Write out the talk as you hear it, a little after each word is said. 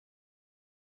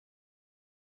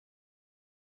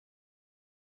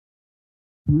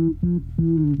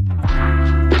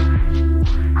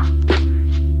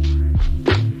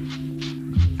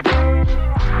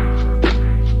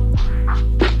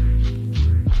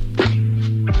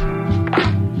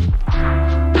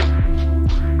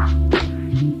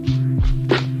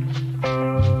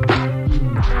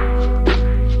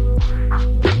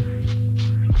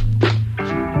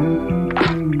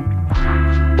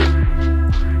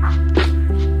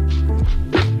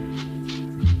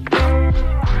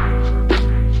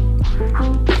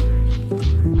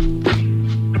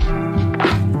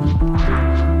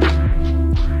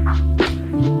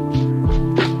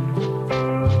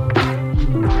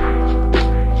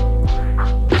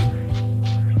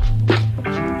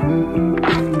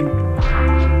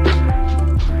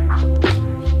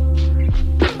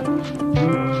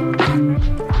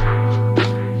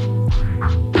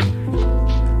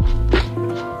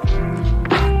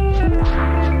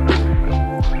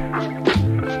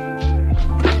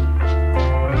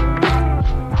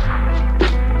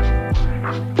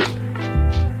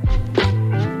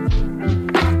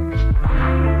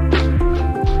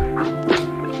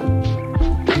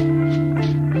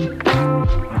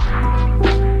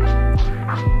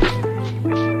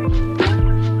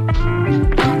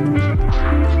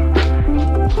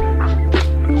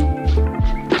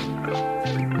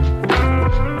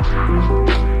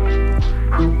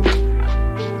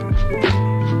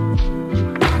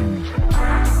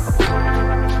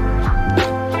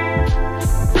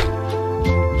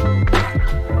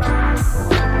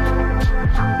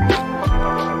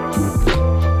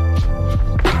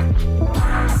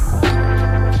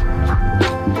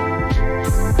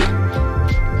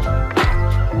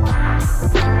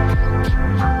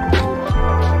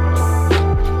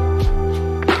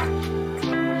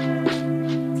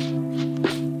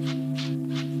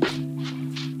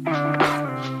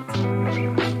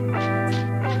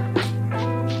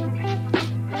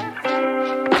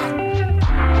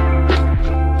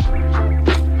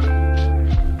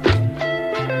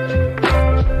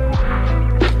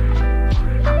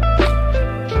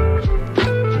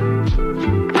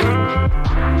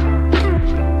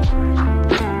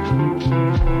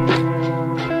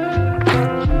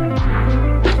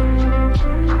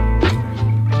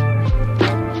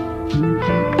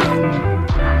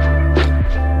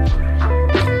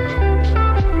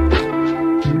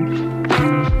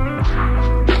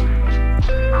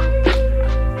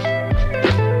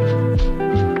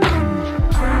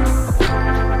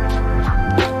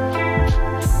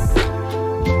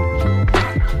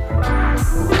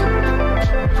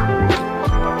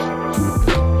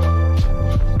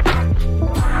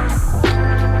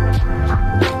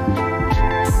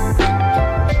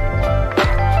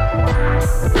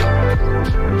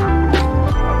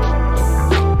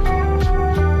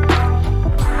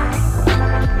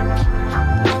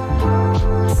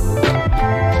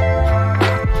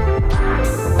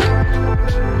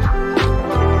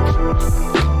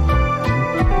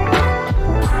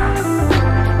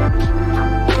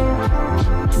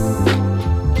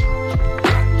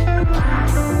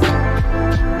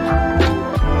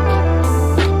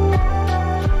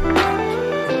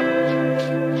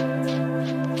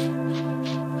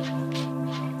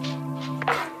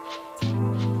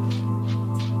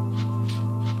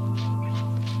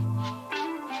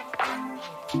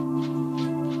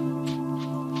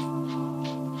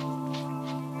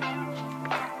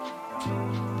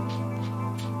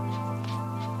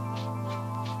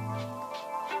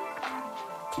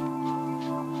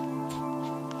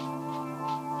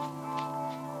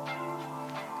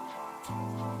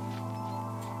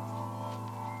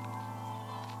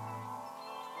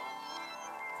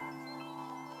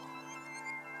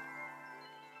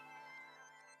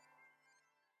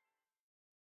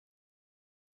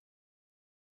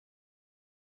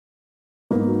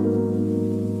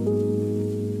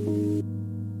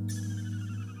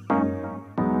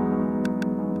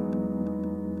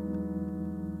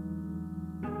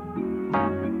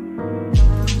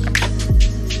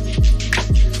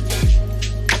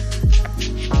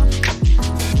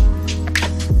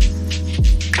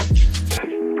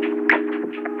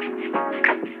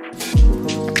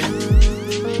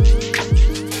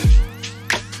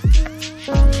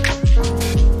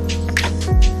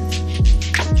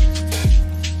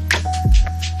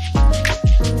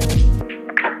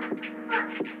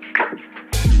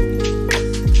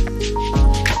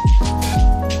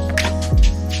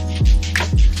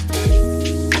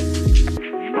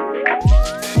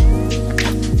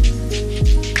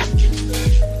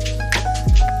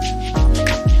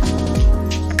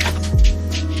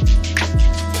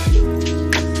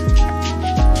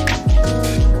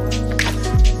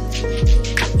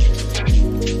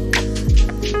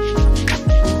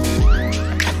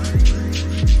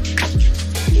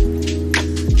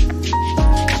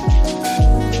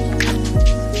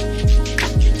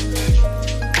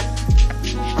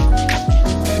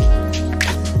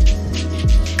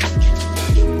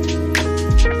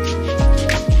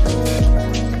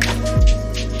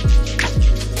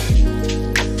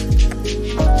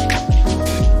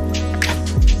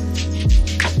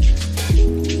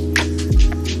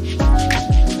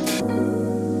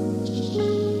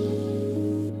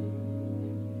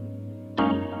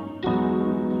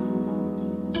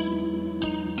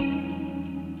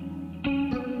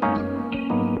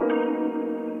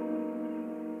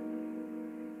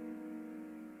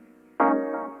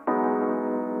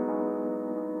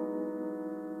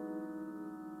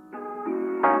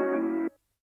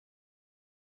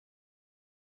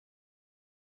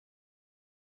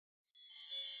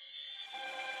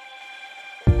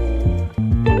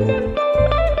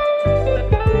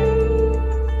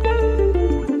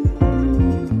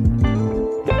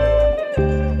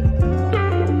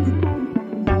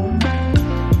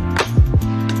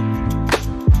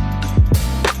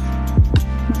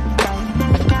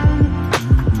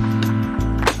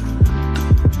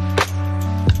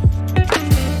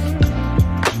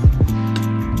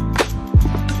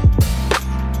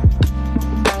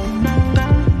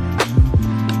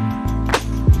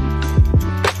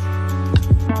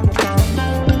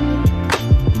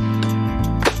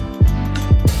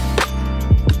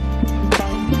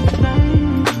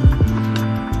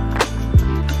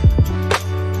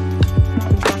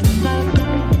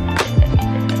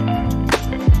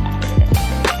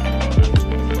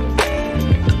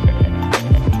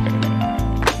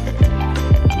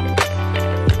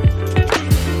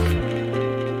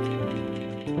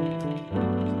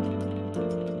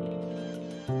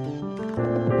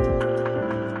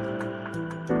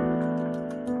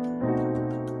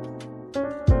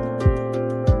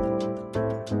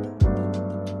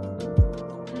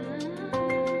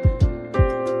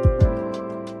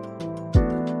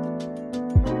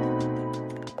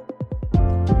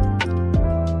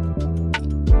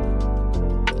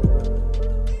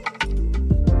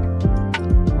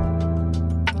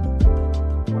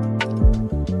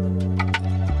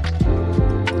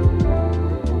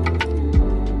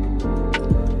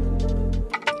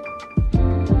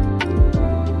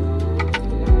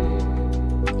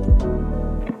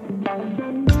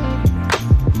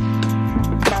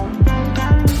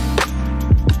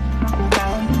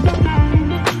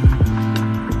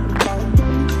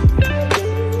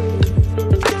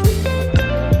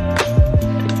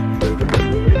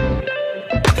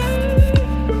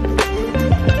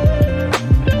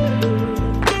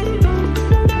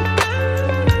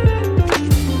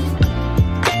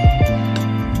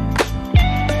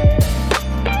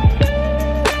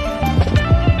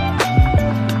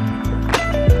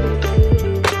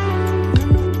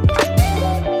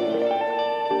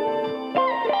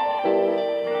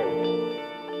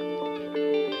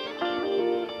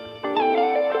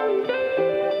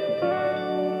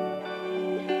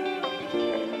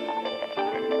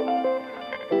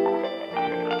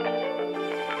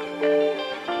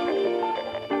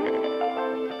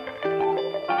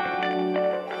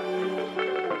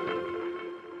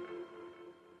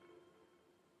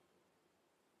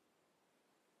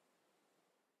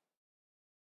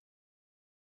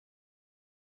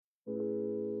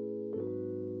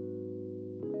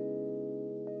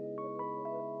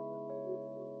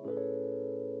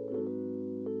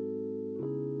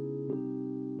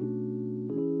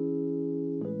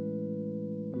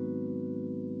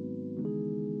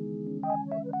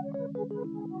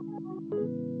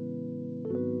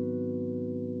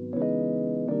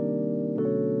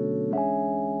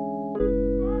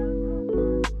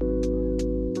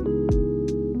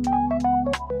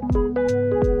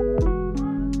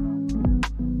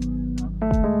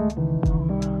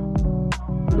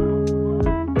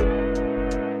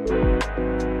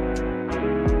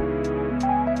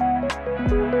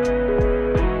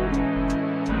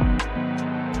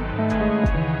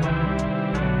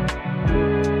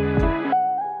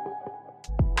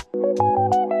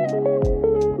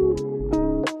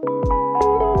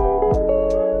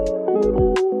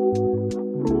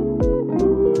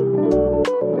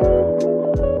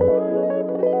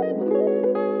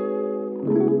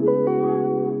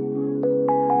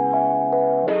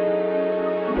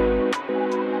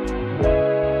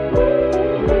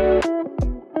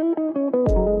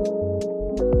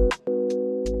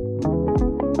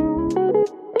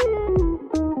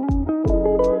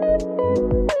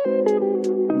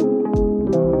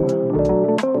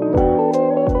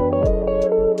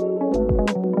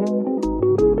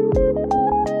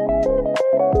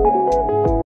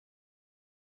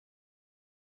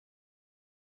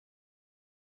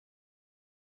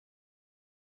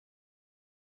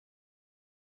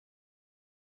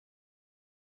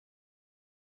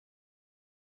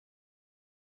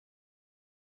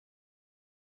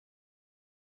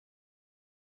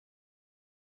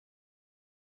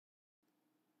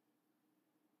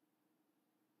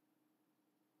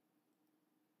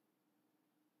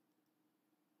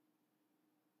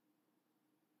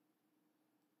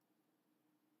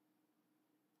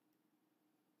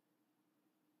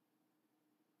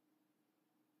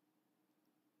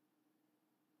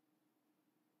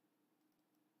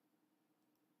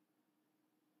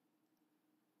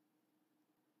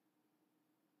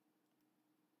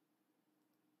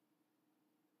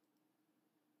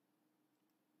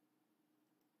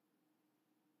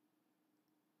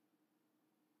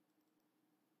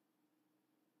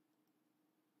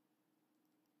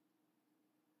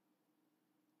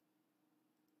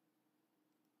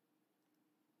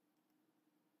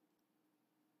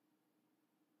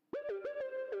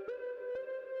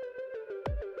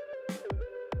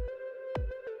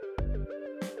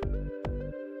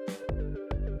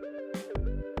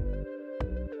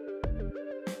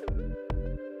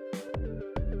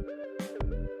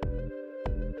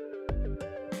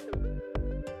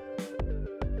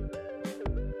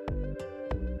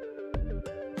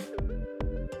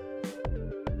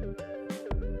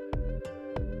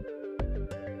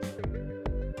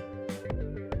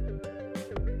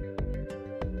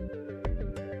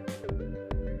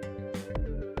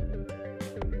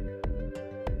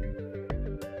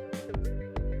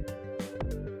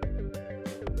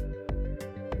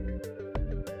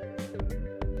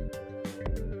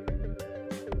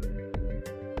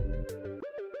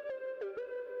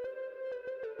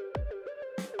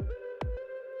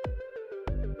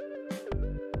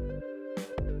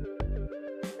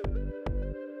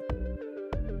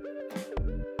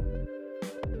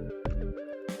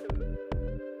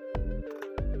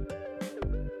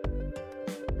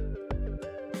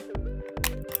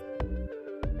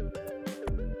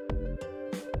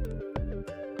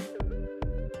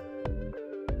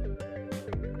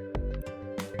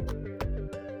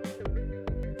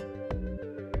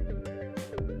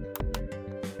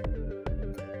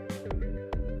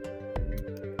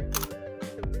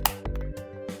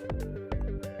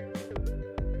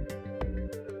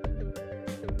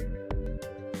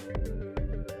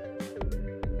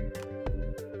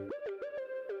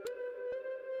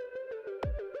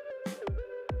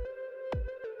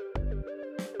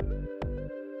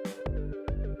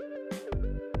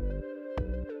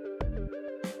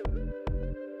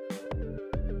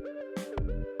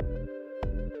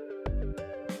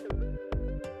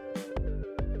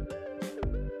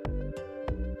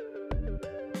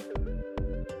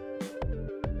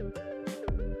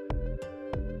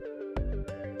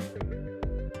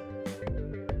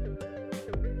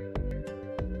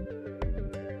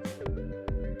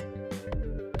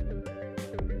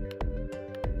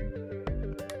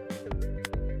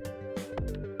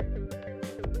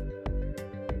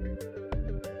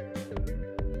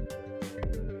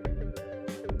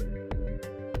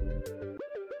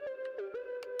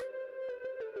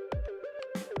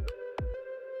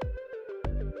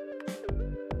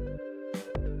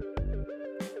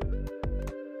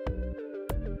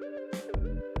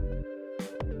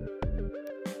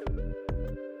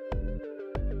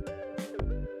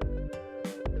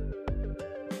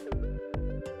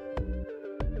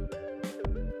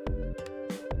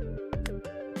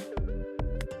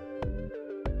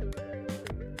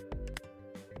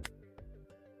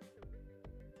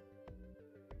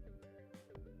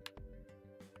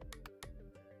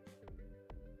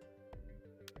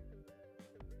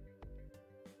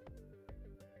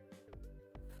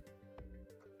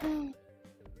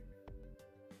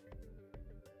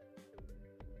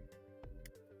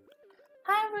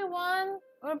Hi everyone!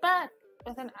 We're back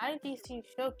with an IGC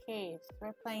Showcase.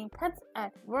 We're playing Pets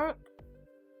at Work,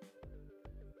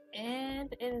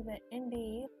 and it is an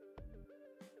indie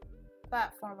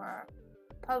platformer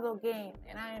puzzle game,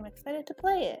 and I am excited to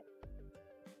play it.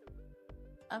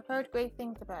 I've heard great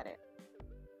things about it.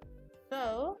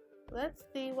 So, let's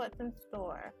see what's in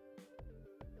store.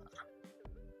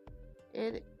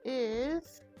 It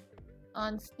is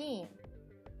on Steam,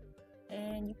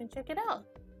 and you can check it out.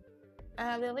 I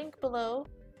have the link below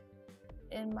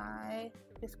in my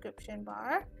description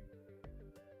bar.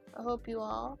 I hope you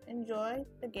all enjoy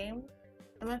the game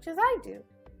as much as I do.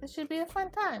 This should be a fun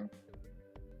time.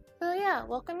 So yeah,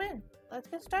 welcome in. Let's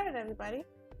get started, everybody.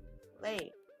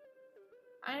 Play.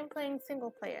 I am playing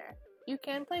single player. You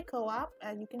can play co-op,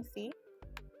 as you can see,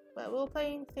 but we'll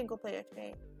play single player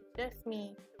today. Just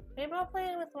me. Maybe I'll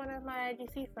play with one of my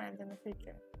IGC friends in the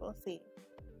future. We'll see.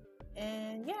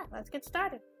 And yeah, let's get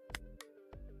started.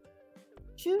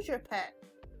 Choose your pet.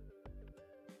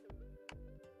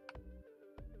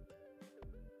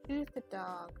 Choose the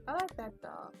dog. I like that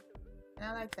dog. And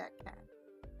I like that cat.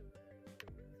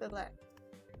 Select.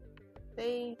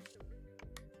 Stage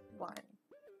 1.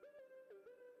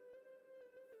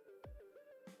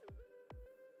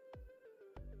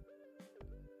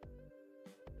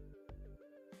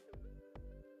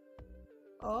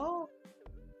 Oh.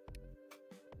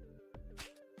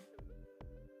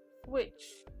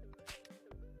 Switch.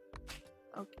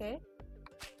 Okay.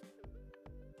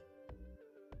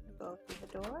 Go through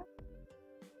the door.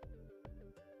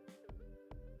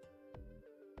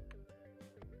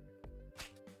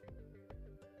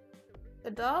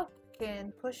 The dog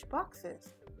can push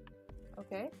boxes.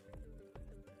 Okay.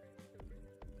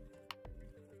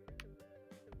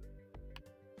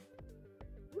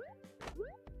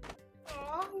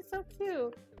 Oh, he's so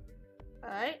cute.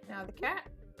 Alright, now the cat.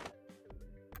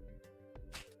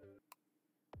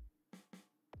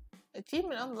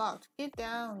 Achievement unlocked. Get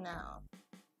down now.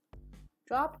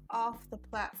 Drop off the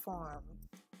platform.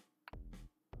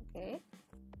 Okay.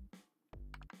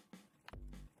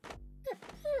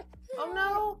 Oh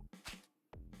no!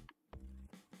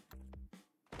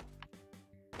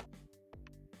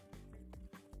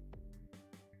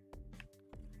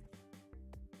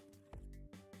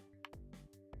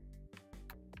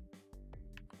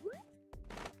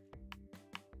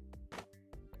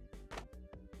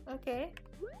 Okay.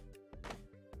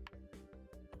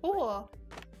 Cool.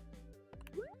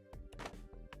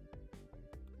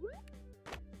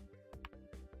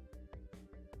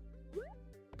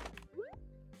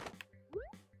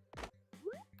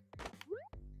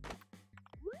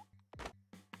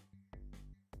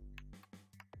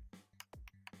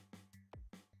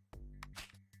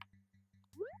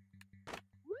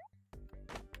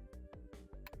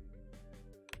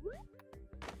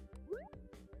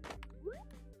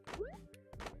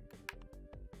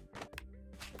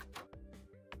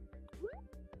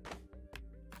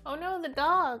 Oh no, the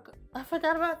dog! I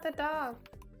forgot about the dog.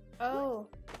 Oh.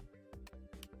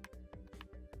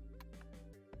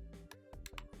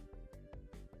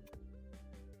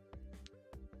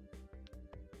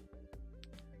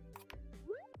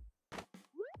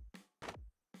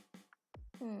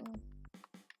 Can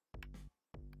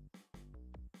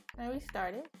I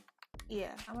restart it?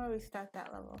 Yeah, I'm gonna restart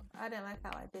that level. I didn't like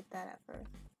how I did that at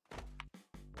first.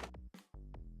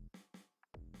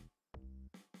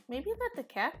 Maybe let the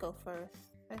cat go first.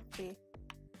 Let's see.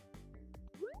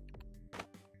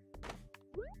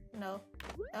 No,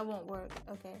 that won't work.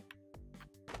 Okay.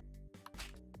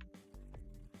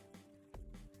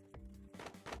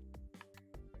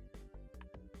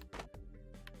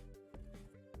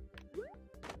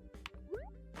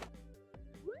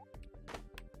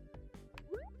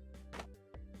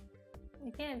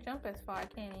 You can't jump as far,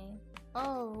 can you?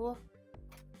 Oh.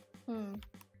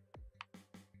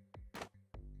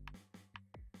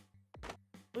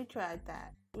 We tried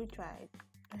that. We tried.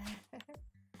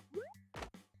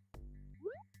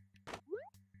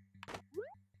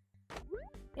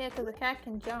 Yeah, because the cat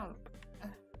can jump.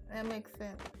 That makes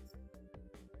sense.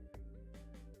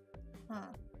 Huh.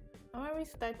 I'm gonna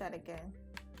restart that again.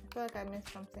 I feel like I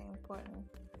missed something important.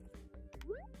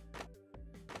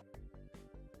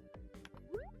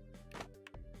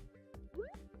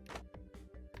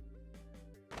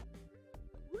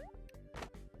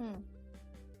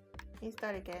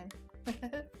 Restart again.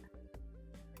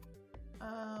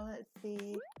 Let's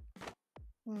see.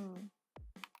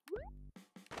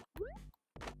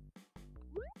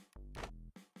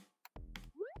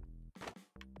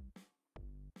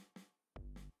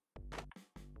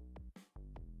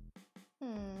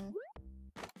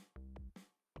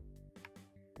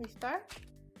 Restart?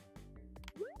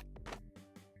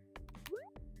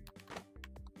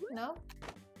 No?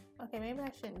 Okay, maybe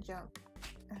I shouldn't jump.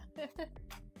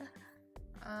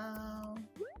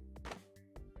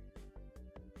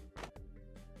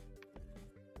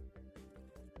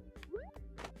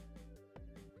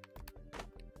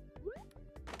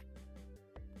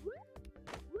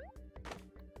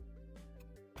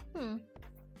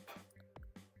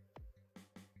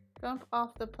 Jump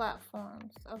off the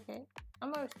platforms. Okay,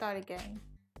 I'm gonna start again.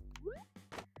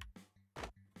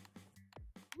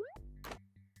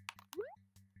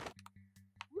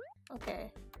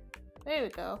 Okay, there we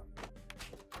go.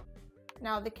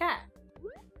 Now the cat.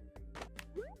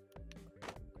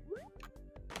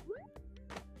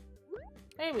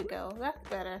 There we go, that's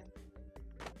better.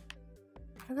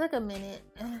 It took a minute.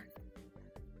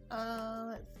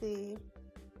 Let's see.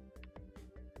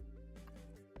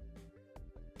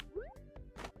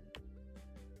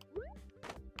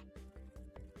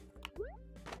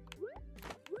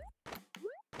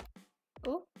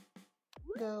 Oh,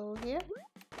 go here.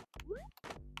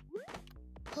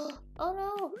 Oh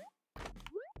no!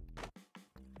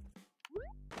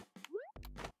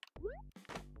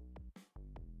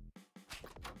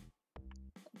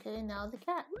 Okay, now the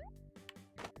cat.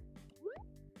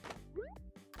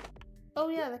 Oh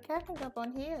yeah, the cat can jump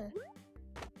on here.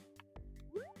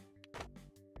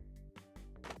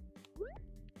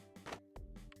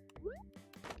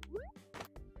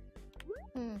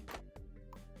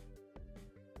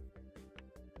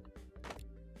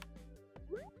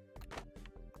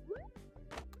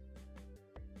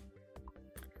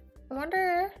 I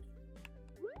wonder.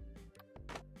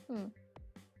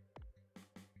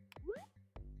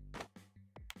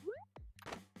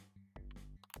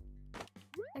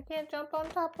 I can't jump on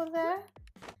top of there?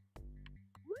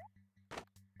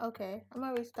 Okay, I'm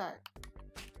gonna restart.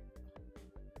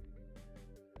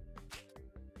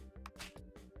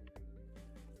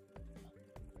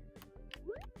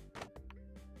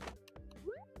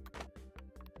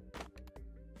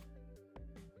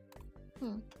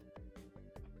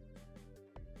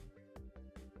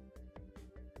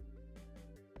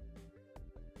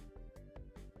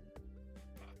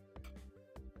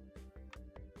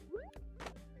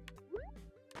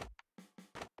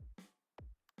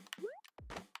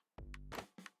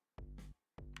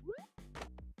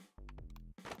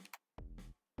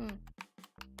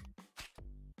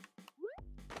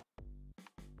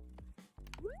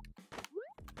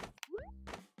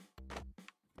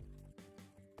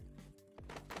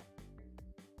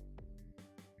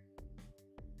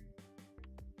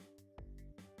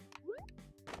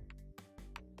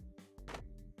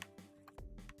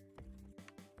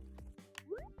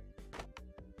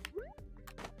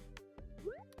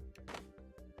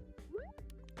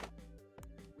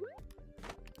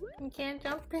 You can't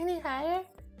jump any higher?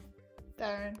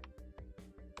 Darn.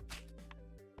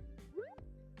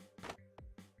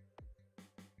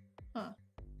 Huh.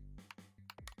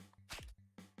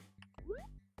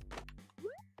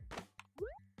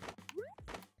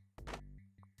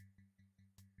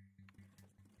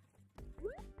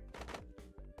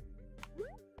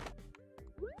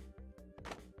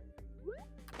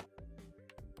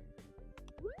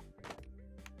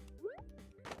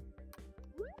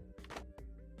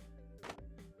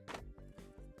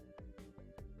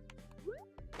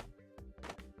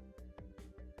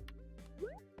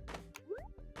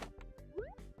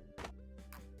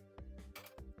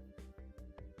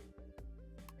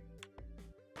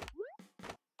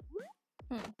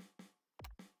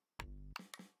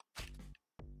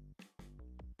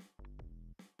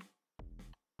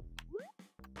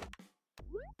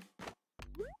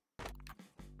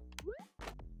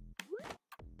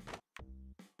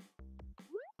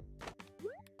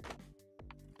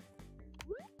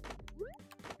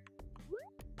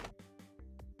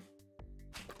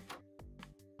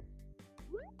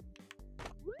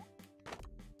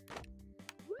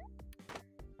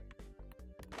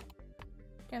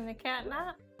 Can the cat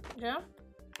not jump?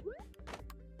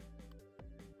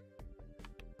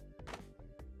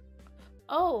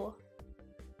 Oh,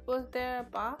 was there a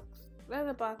box? There's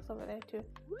a box over there too.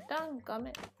 Dang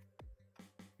gummit.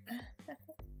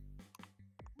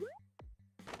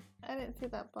 I didn't see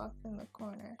that box in the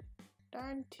corner.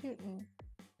 Darn tootin'.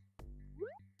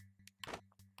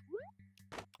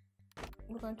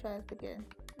 We're gonna try this again.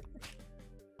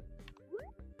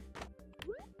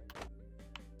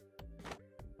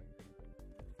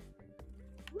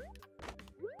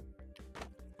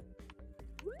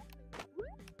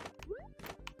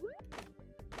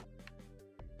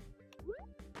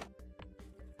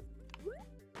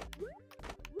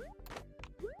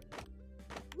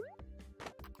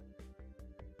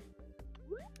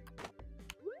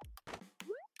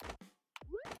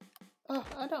 Oh,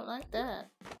 I don't like that.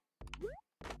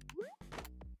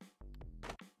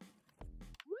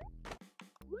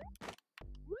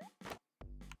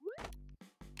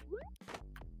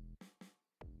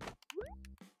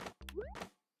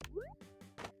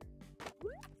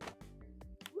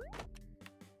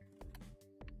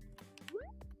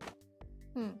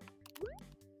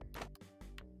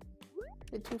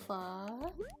 Bit too far.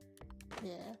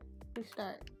 Yeah,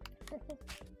 restart.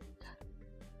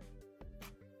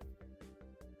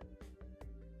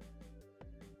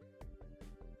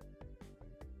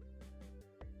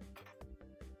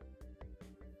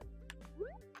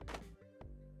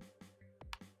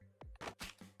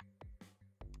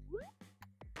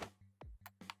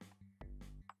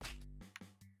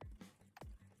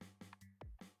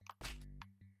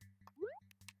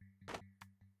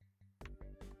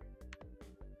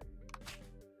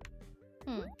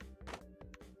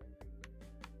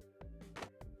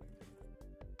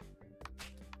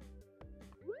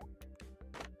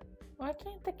 Why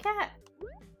can't the cat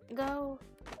go?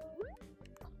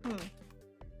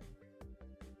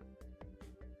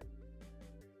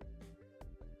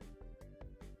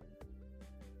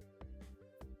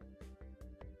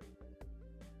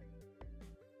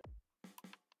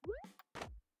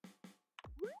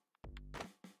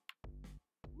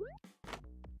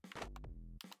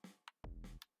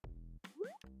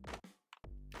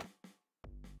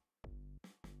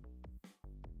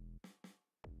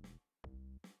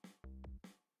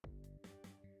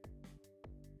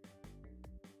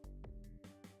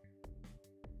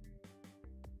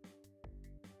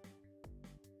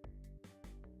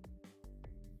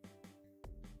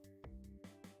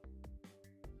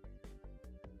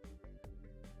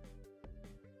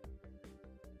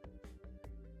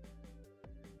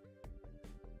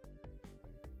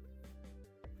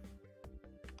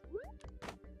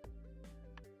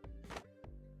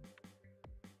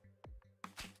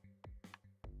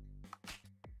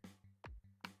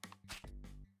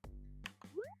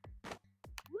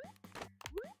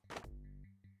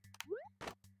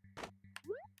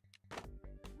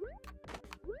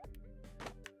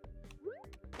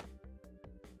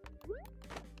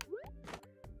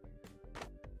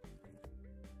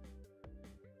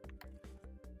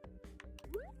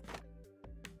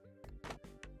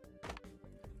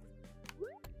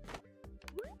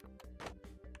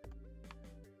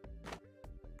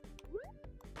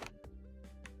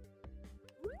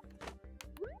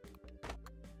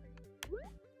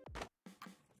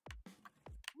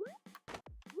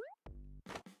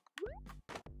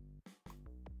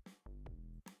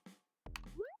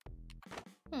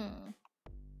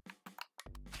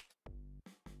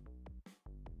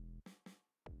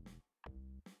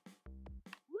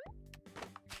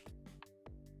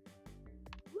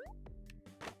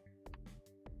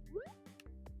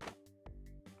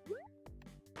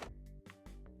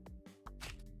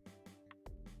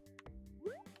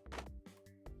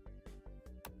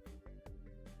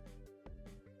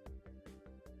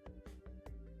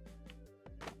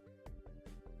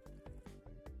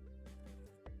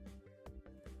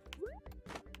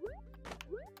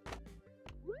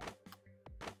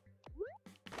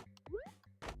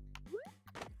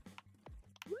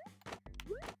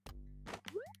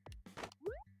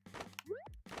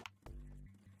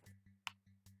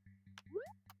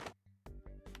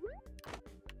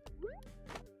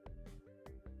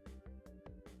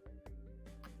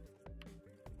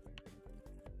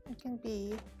 It can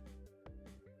be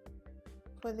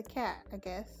for the cat, I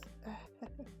guess.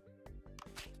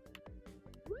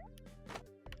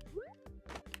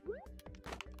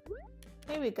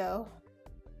 Here we go.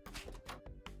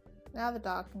 Now the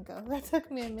dog can go. That took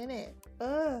me a minute.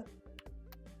 Ugh.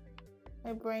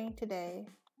 My brain today.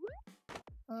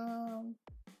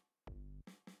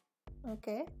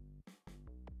 Okay.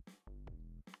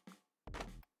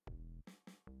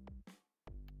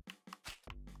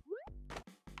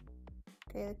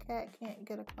 Okay, the cat can't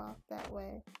get across that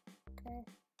way. Okay.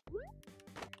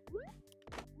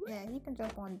 Yeah, he can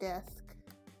jump on desk.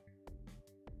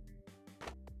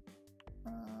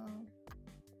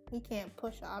 He can't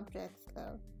push objects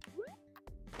though.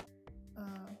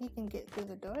 He can get through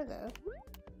the door though.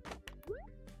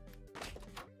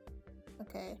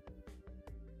 Okay.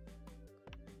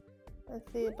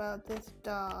 Let's see about this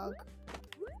dog.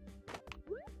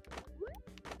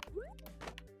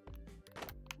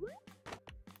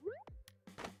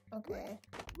 Okay.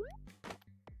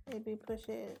 Maybe push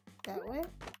it that way?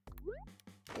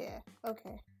 Yeah,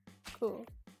 okay. Cool.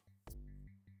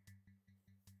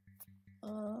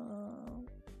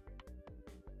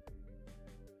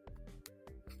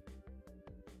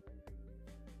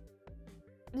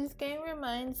 This game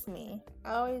reminds me,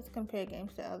 I always compare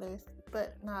games to others,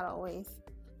 but not always.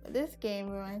 But this game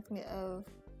reminds me of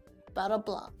Battle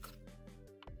Block.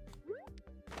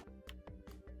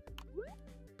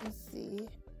 Let's see.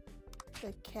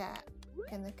 The cat.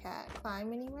 Can the cat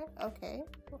climb anywhere? Okay.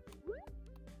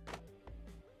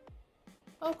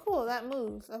 Oh, cool. That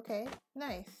moves. Okay.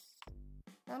 Nice.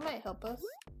 That might help us.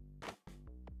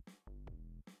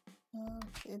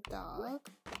 The dog.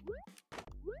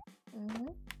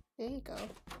 There you go.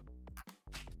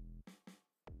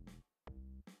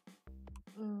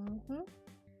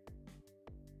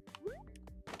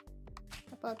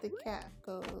 How about the cat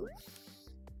goes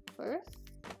first?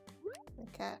 The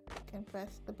cat can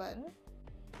press the button.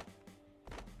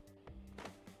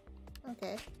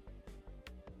 Okay.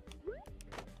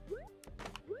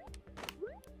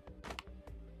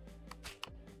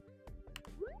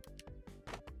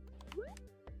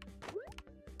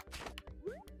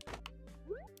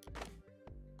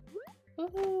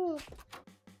 Woohoo!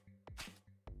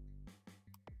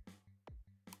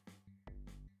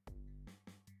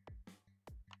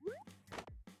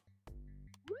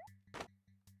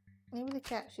 Maybe the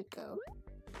cat should go.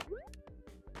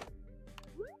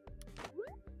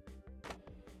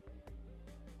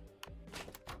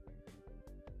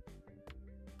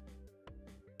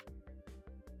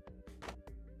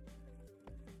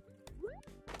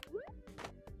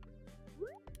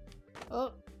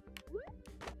 Oh!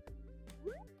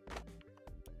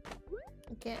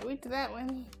 I can't reach that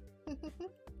one.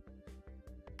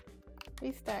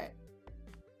 Restart.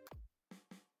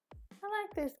 I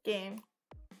like this game.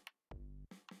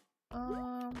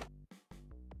 I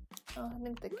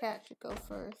think the cat should go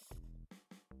first.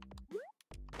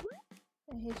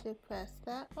 And he should press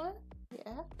that one.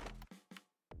 Yeah.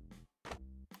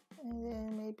 And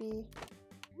then maybe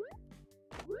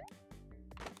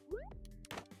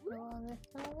go on this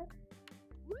side.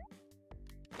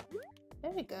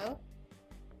 There we go.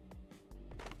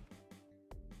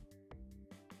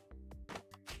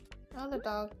 Now the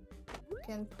dog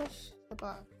can push the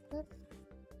boxes.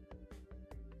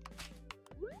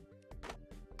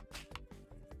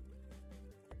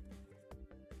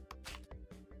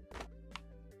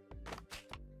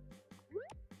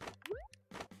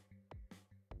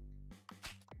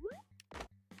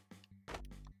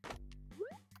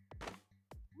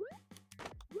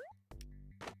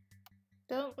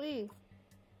 Don't leave.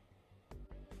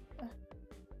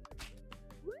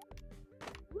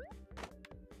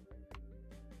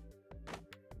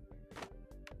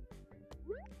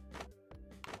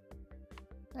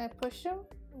 Can I push him?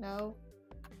 No.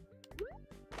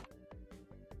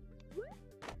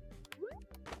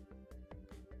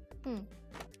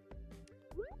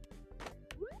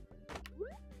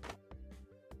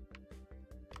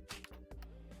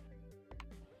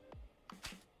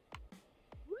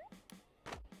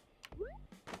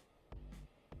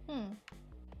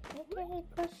 Can he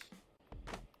push?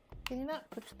 Can you not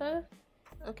push those?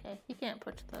 Okay, he can't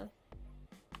push those.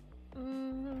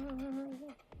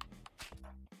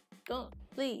 Don't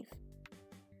leave.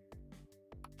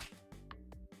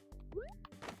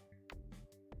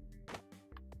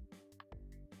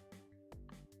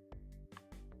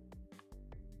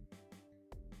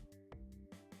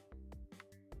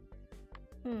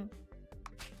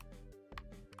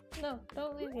 No,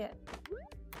 don't leave yet.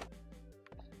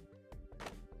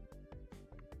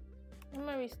 I'm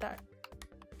gonna restart.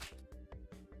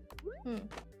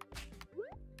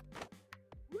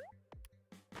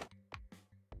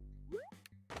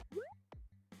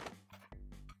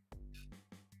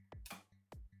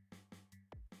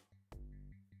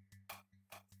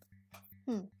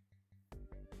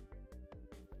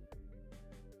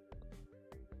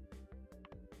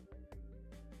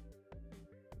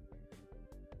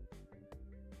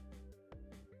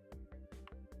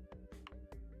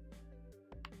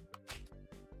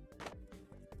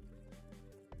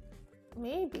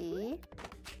 Maybe.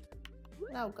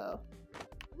 Now go.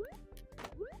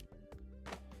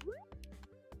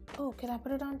 Oh, can I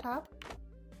put it on top?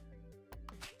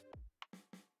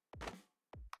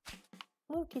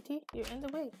 Oh, Kitty, you're in the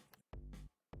way.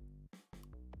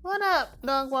 What up,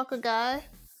 dog walker guy?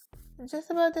 I'm just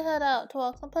about to head out to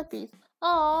walk some puppies.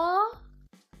 Aww.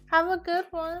 Have a good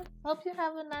one. Hope you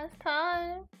have a nice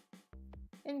time.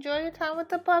 Enjoy your time with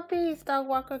the puppies, dog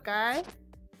walker guy.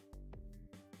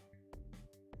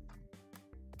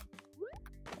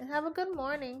 And have a good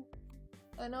morning.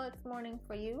 I know it's morning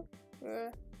for you.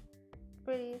 You're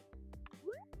pretty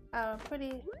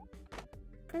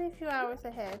few hours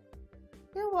ahead.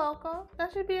 You're welcome.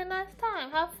 That should be a nice time.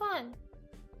 Have fun.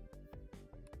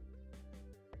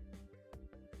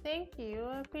 Thank you.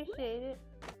 I appreciate it.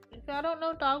 If y'all don't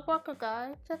know Dog Walker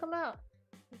Guy, check him out.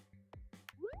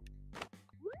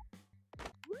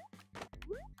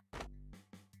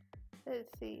 Let's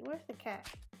see, where's the cat?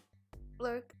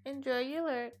 Lurk, enjoy your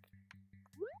lurk.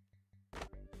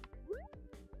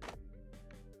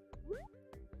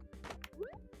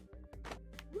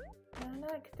 No,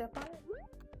 I can step on it.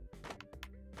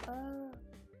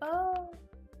 Oh.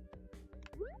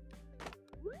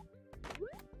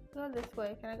 Go this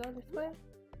way. Can I go this way?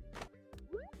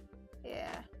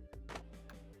 Yeah.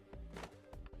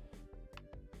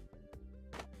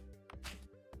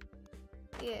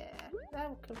 Yeah,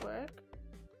 that could work.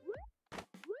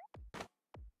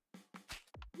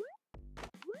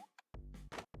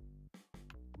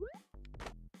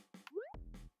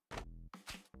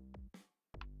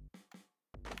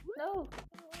 No,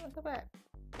 go back.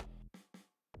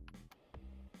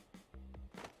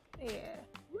 Yeah.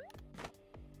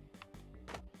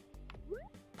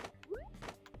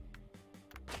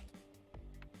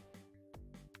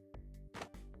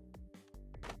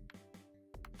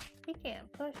 He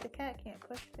can't push, the cat can't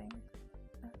push things.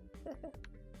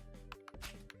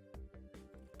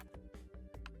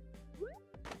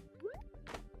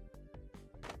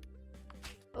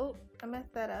 Oh, I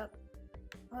messed that up.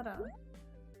 Hold on.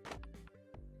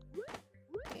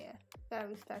 Yeah, gotta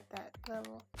restart that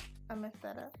level. I messed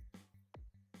that up.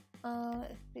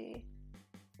 Let's see.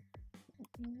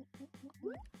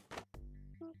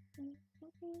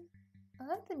 I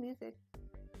like the music.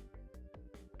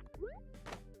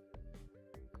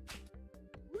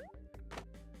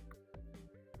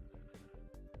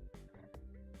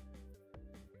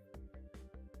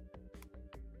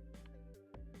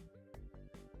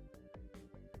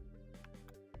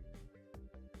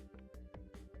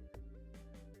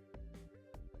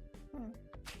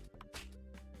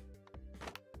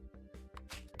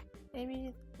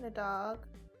 Maybe the dog.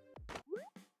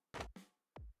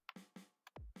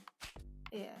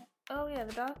 Yeah. Oh yeah,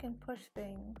 the dog can push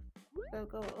things. So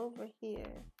go over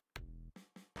here.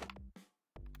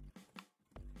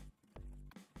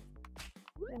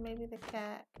 And maybe the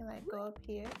cat can like go up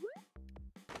here.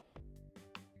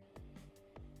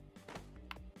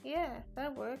 Yeah,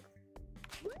 that works.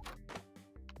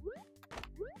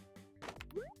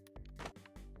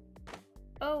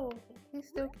 Oh, he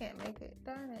still can't make it.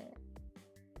 Darn it.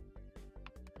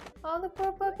 Oh, the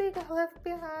poor puppy got left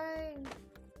behind.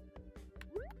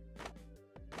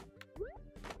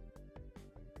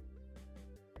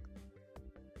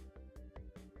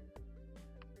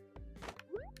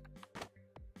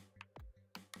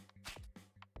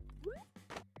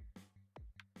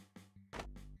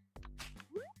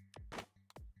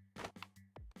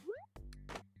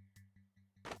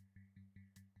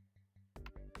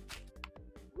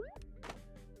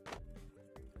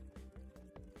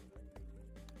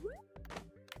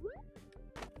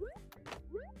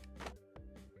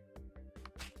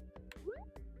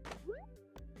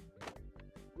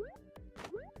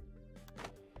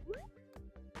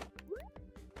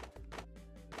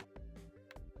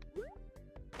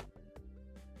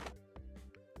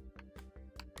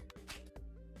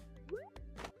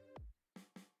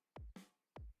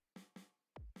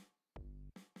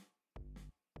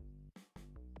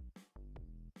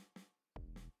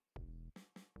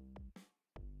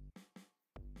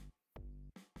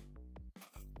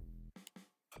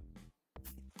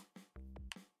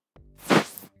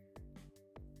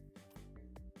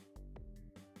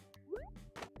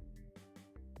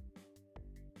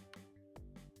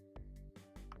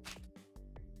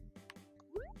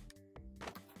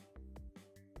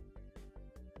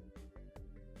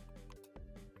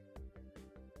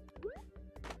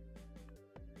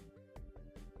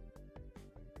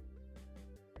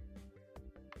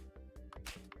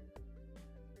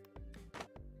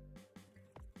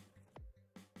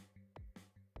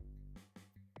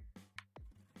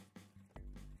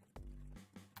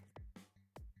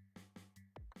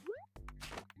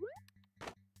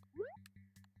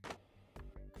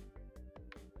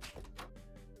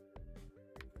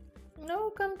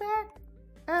 No, come back.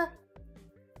 Ah.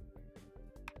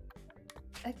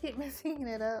 I keep messing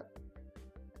it up.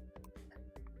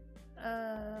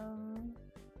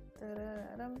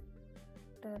 Da-da-dum,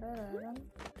 da-da-dum,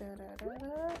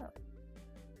 da-da-da-da.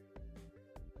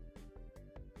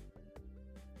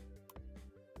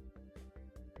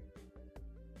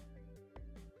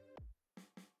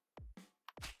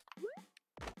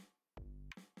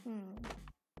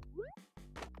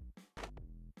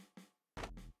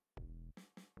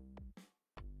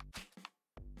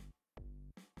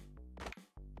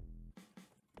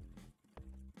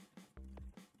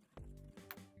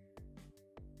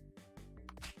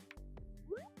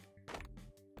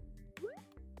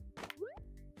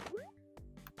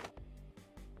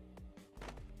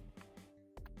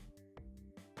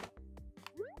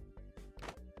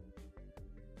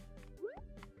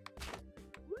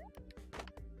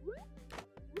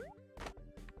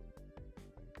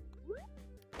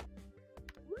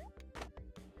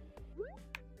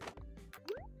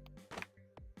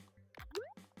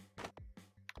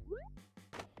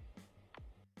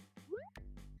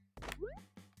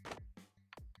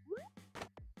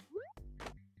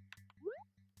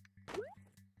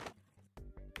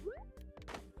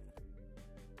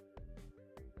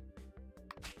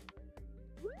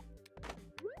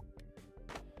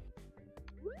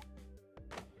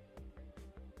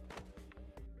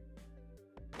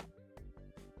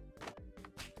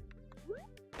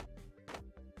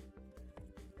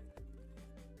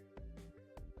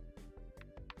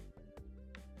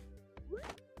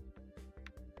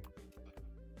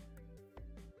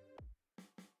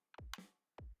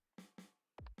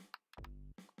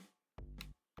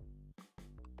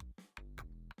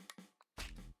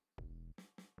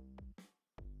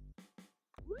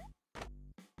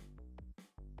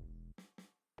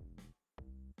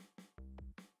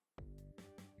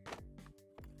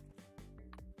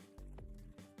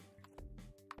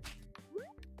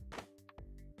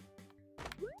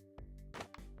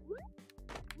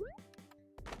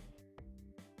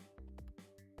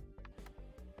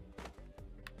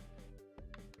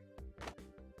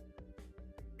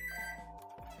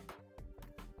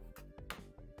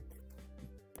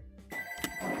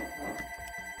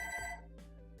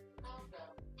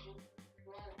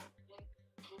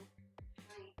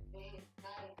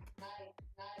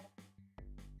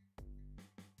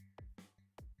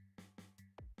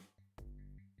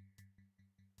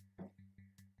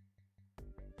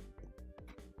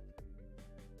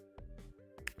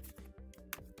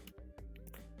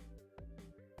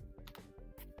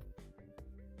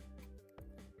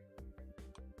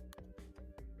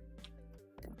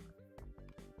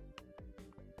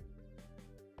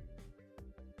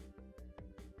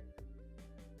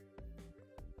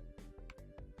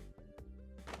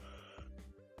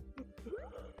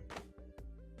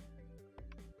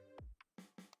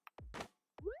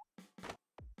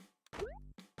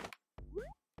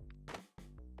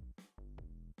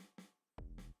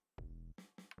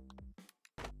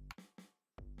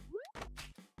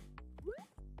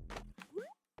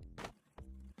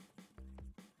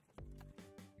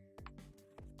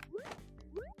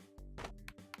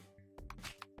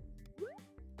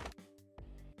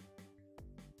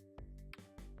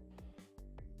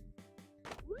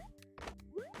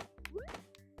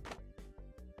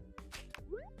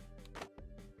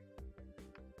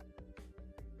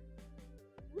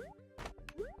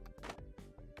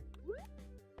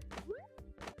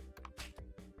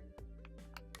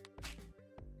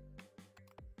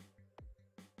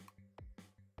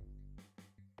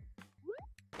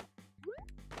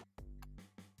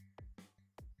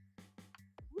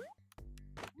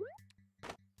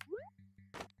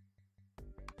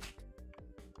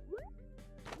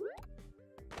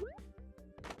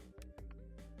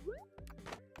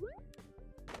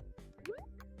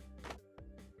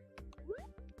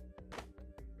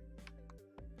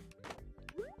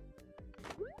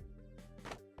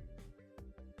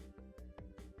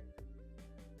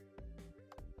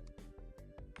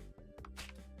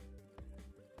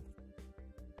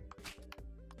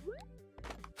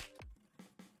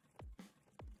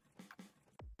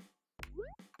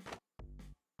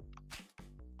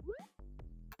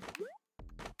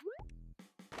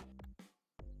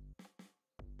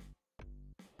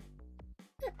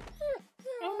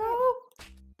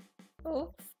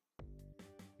 Oops.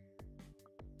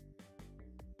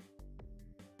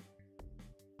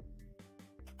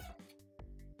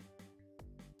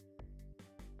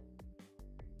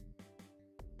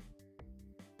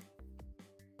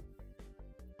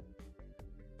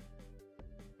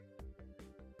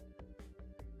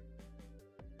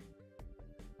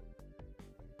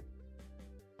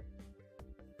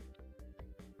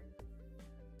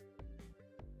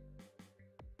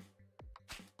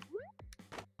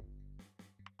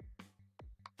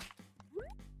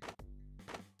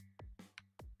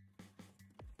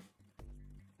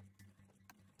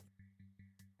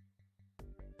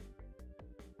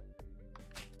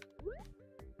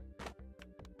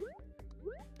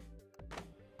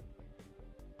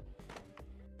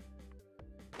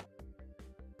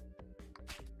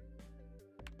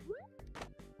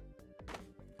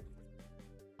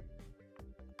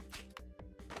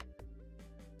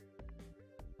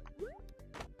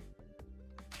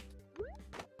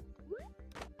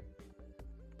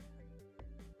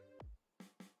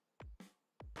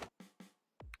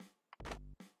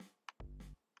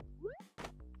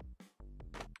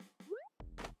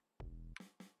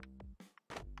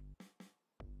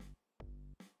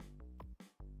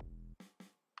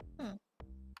 Hmm.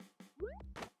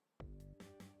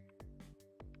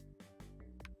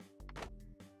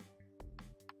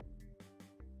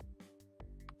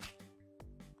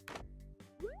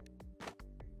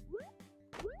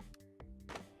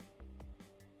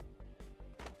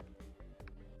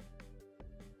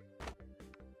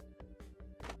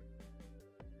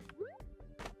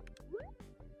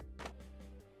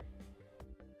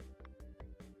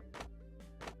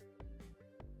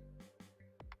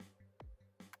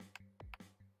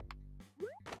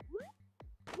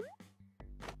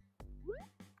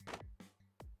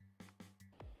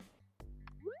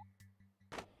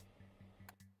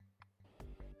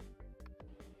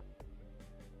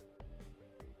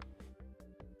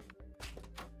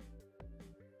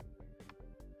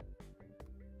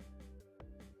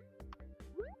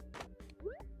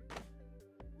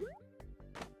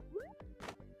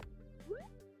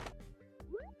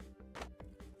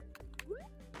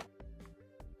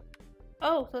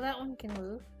 Oh, so that one can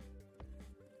move.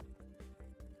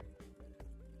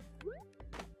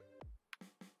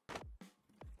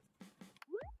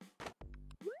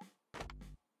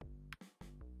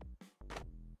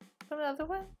 Another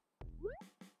one?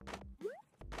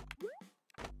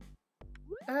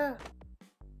 Ugh.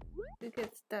 You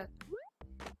get stuck.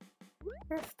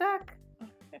 You're stuck.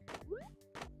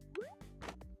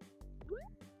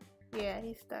 Yeah,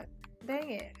 he's stuck.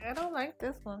 Dang it. I don't like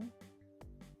this one.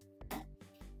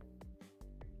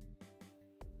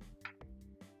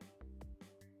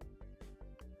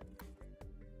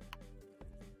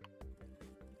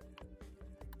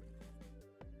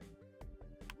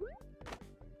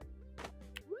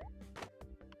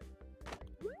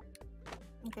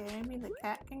 Okay, maybe the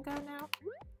cat can go now.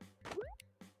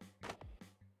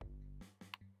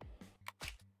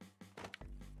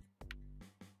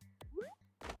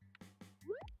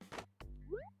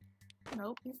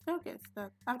 Nope, he still gets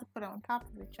stuck. I have to put it on top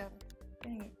of each other.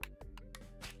 Dang it.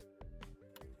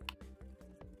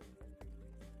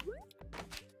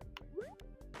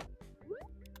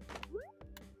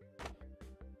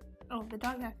 Oh, the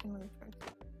dog has to move first.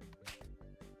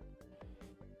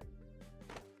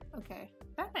 Okay,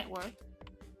 that might work.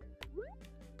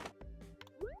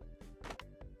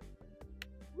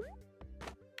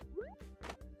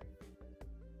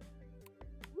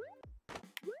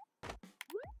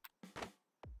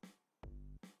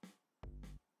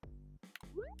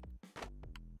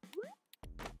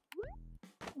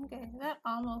 Okay, that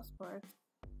almost works.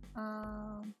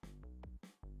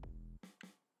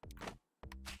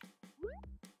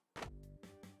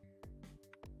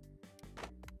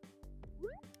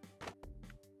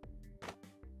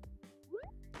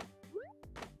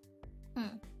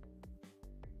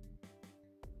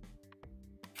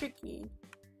 Tricky.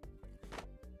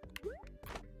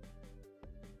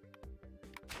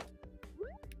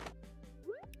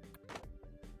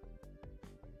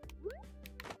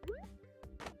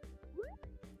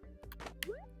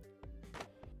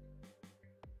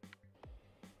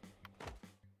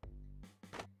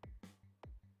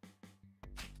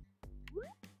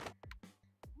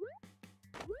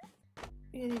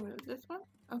 You didn't move this one?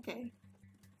 Okay.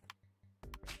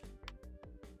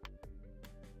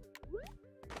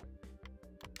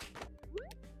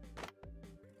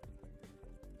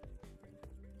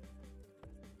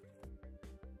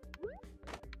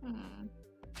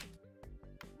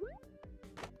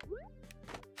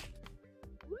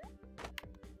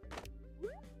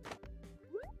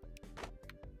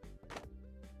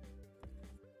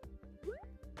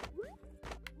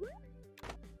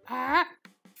 Ah,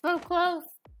 so close.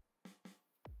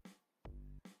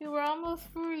 You were almost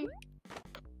free.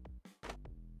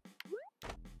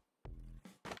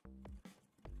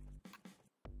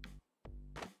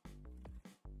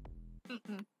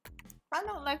 I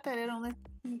don't like that. It don't let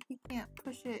he can't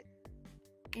push it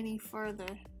any further.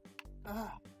 Ugh,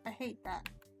 I hate that.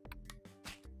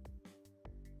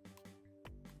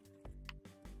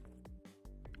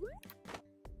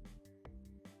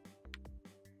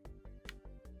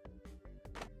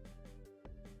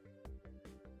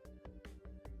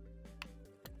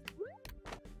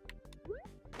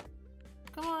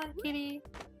 Come on, kitty.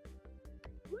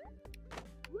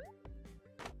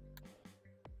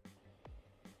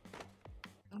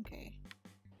 Okay.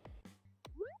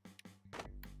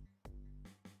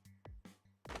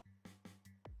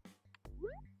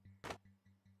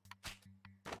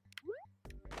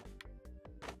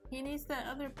 He needs that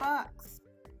other box.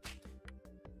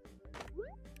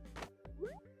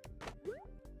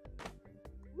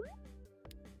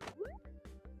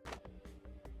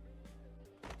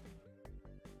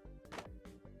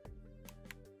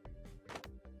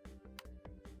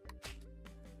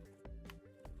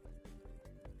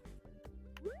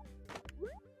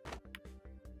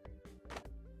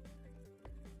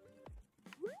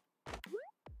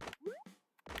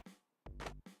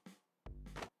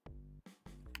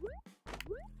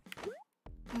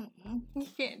 You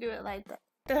can't do it like that.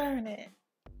 Darn it.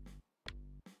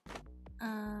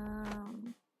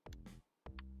 Can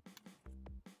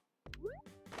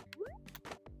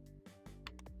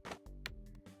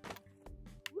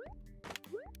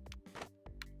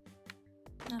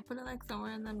I put it like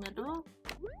somewhere in the middle?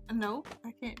 Nope,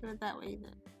 I can't do it that way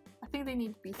either. I think they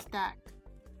need to be stacked.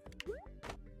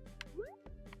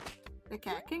 The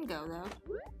cat can go though.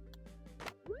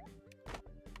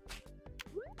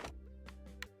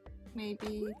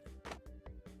 Maybe.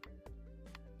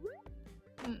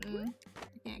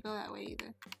 I can't go that way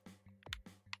either.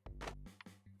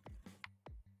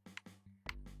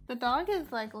 The dog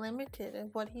is like limited in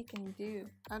what he can do.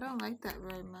 I don't like that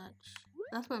very much.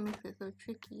 That's what makes it so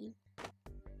tricky.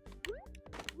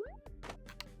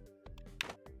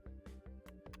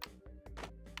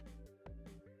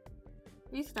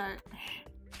 Restart.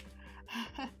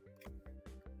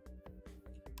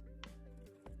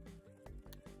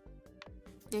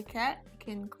 The cat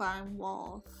can climb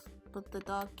walls, but the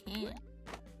dog can't.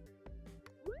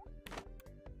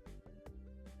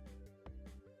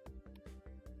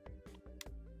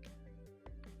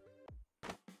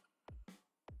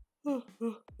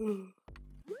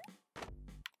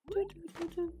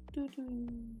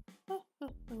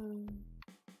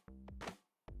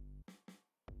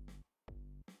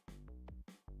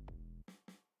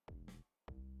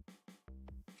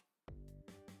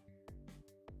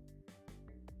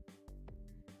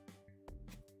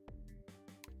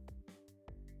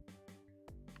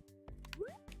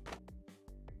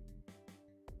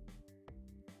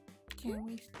 Can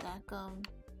we stack them?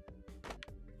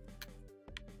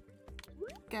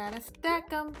 Gotta stack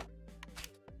them.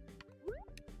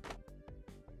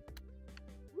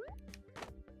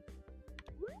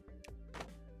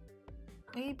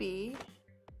 Maybe.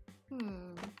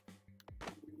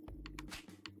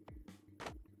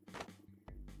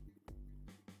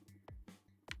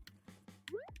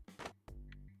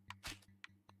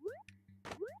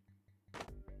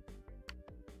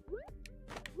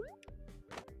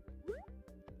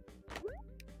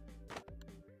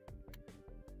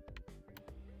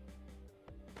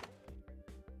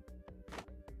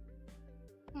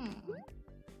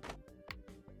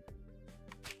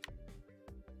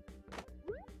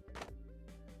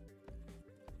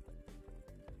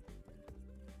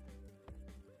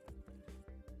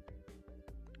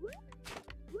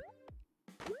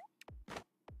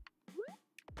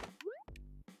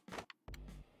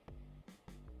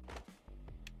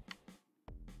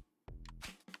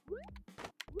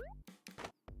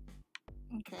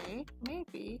 Okay,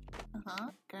 maybe.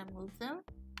 Can I move them?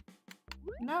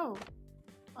 No.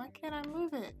 Why can't I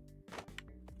move it?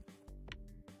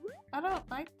 I don't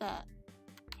like that.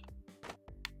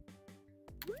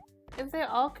 If they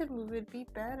all could move, it'd be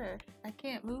better. I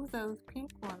can't move those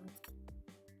pink ones.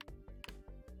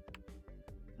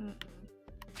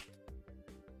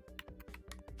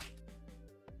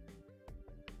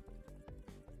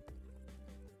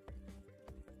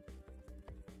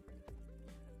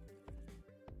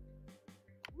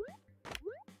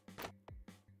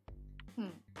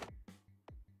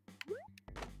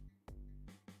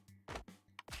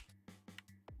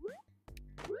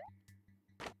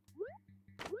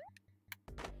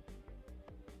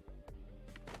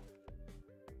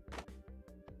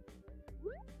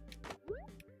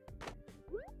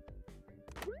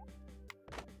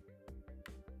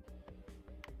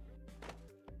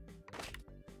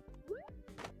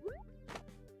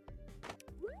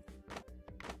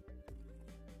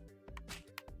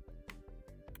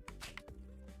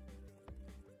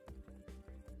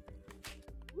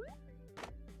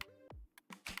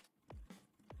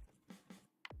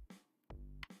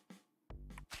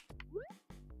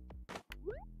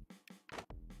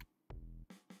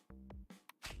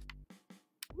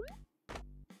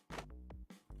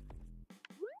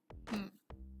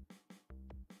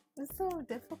 It's so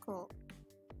difficult.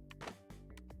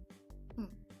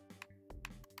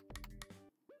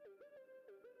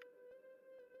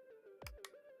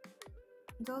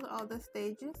 Those are all the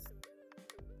stages.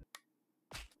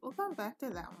 We'll come back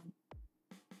to that one.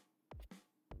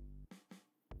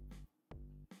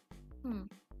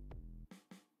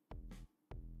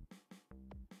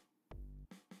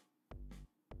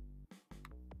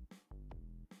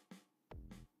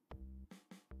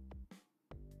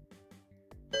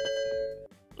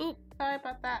 Oops, sorry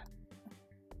about that.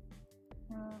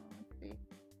 Let's see.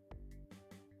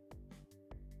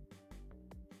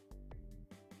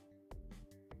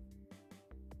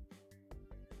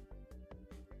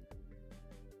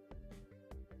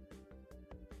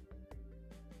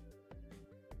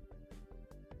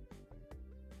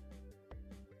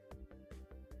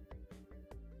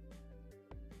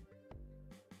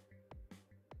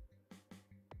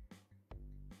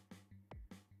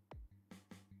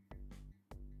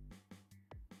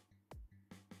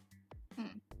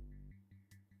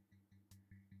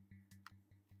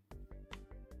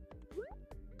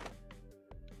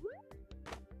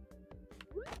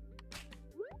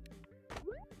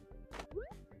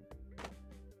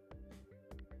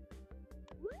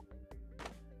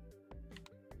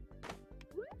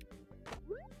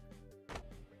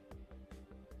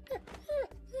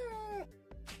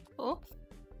 Oh.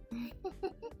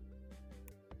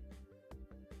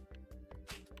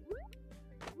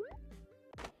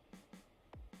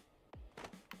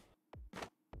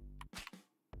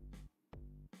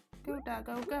 Go,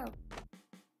 doggo, go.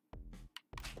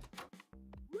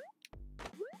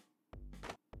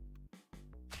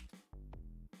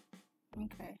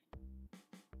 Okay.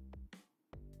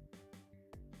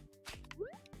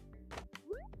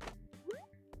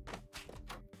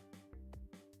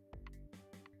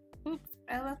 Oops,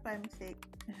 I left by mistake.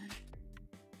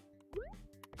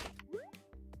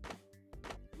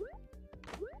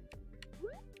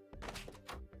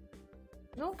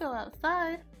 Don't go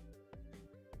outside.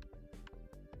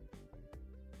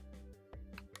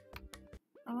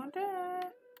 I wonder.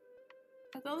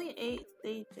 It's only 8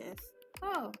 stages.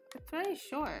 Oh, it's very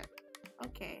short.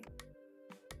 Okay.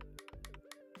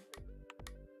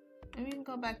 Maybe we can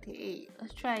go back to 8.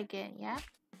 Let's try again, yeah?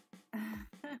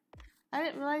 I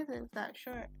didn't realize it was that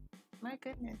short. My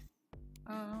goodness.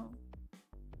 A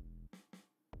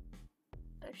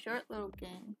short little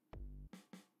game.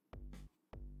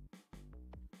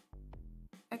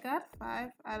 I got 5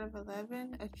 out of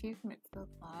 11 achievements so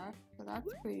far, so that's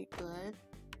pretty good.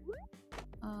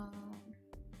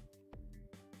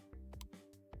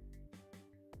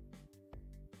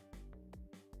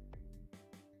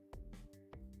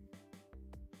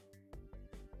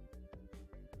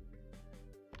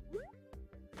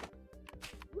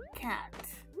 Cat.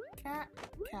 Cat.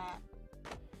 Cat.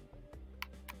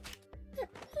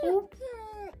 Oops.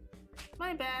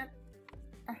 My bad.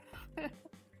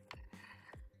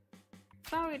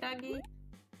 Sorry, doggy.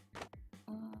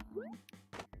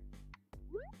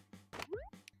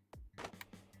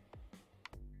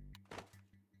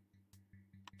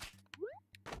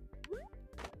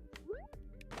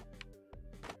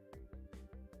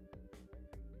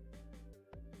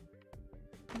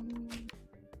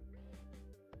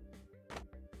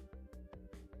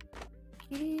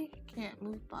 Kitty can't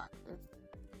move boxes.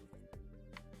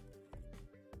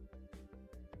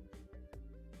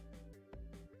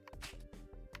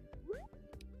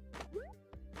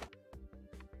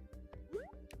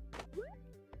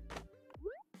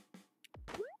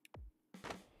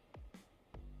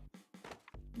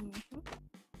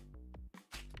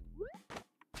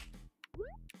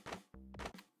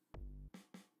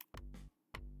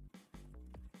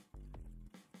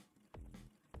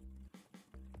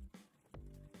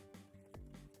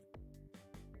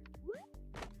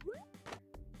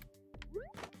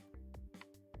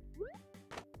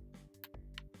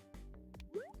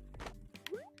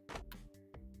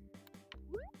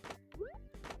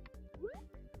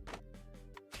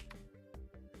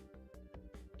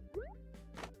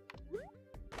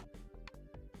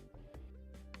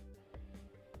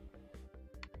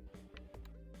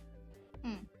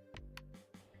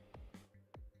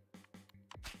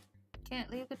 Can't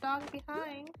leave the dog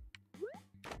behind.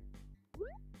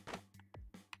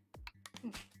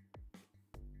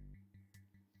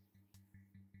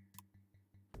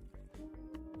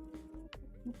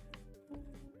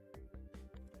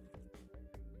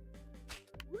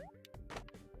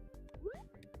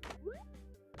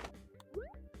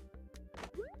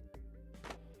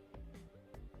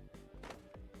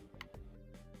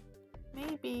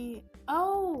 Maybe.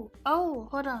 Oh,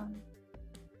 hold on.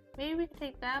 Maybe we can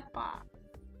take that box.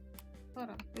 Hold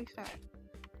on, restart.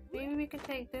 Maybe we can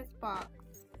take this box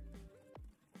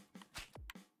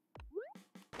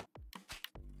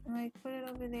and like put it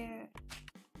over there.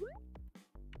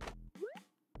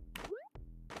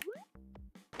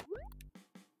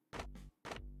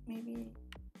 Maybe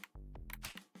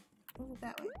move it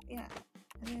that way. Yeah.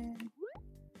 And then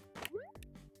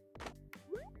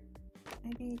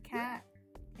maybe cat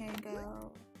can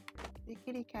go. The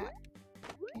kitty cat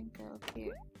can go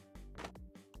here.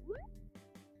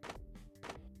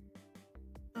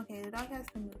 Okay, the dog has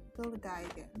to move. He'll die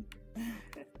again.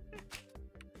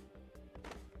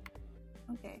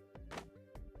 Okay.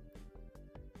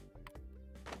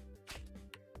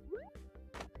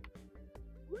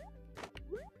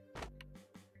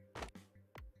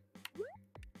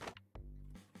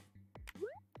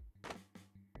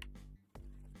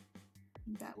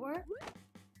 Did that work?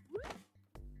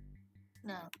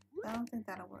 No, I don't think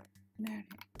that'll work. There.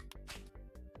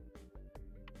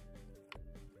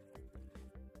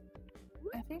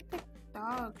 I think the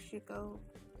dog should go.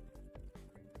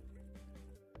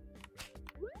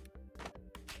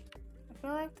 I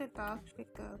feel like the dog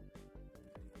should go.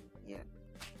 Yeah.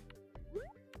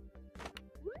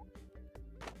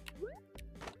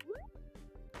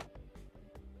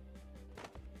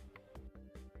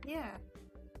 Yeah.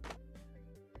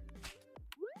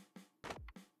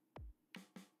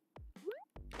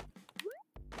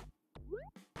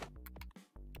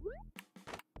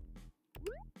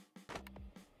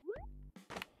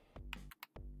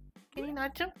 Can you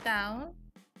not jump down?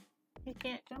 You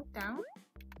can't jump down?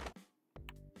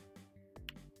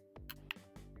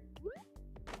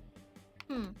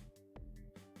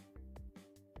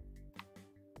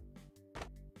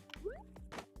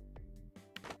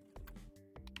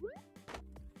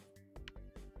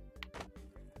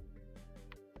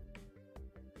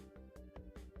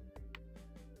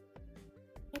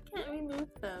 I can't remove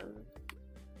those.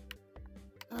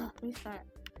 Ugh, restart.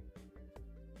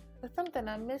 There's something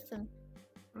I'm missing.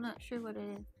 I'm not sure what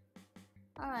it is.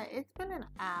 Alright, it's been an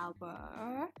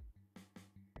hour.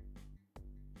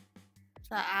 It's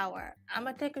an hour. I'm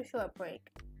gonna take a short break.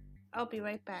 I'll be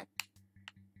right back.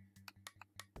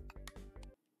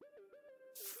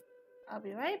 I'll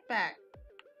be right back.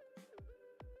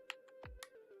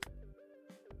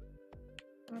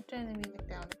 I'm gonna turn the music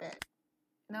down a bit.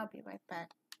 And I'll be right back.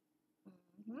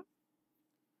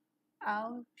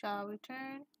 I shall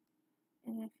return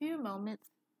in a few moments.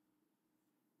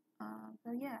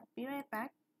 So yeah, be right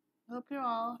back. I hope you're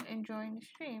all enjoying the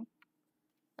stream.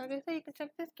 Like I said, you can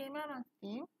check this game out on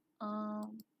Steam.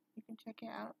 You can check it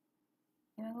out.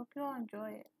 And I hope you all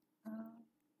enjoy it.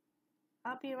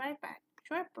 I'll be right back.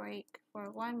 Short break for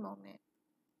 1 moment.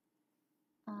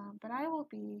 But I will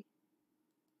be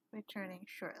returning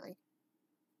shortly.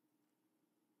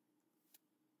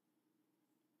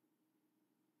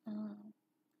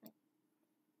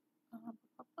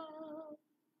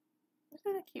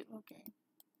 This is a cute little game.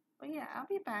 But yeah, I'll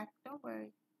be back. Don't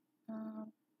worry.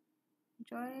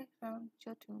 Enjoy some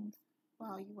chill tunes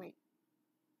while you wait.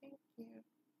 Thank you.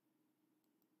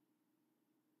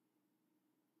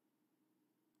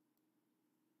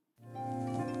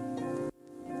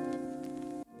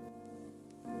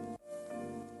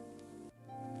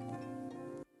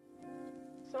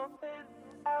 Something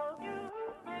about you,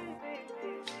 baby.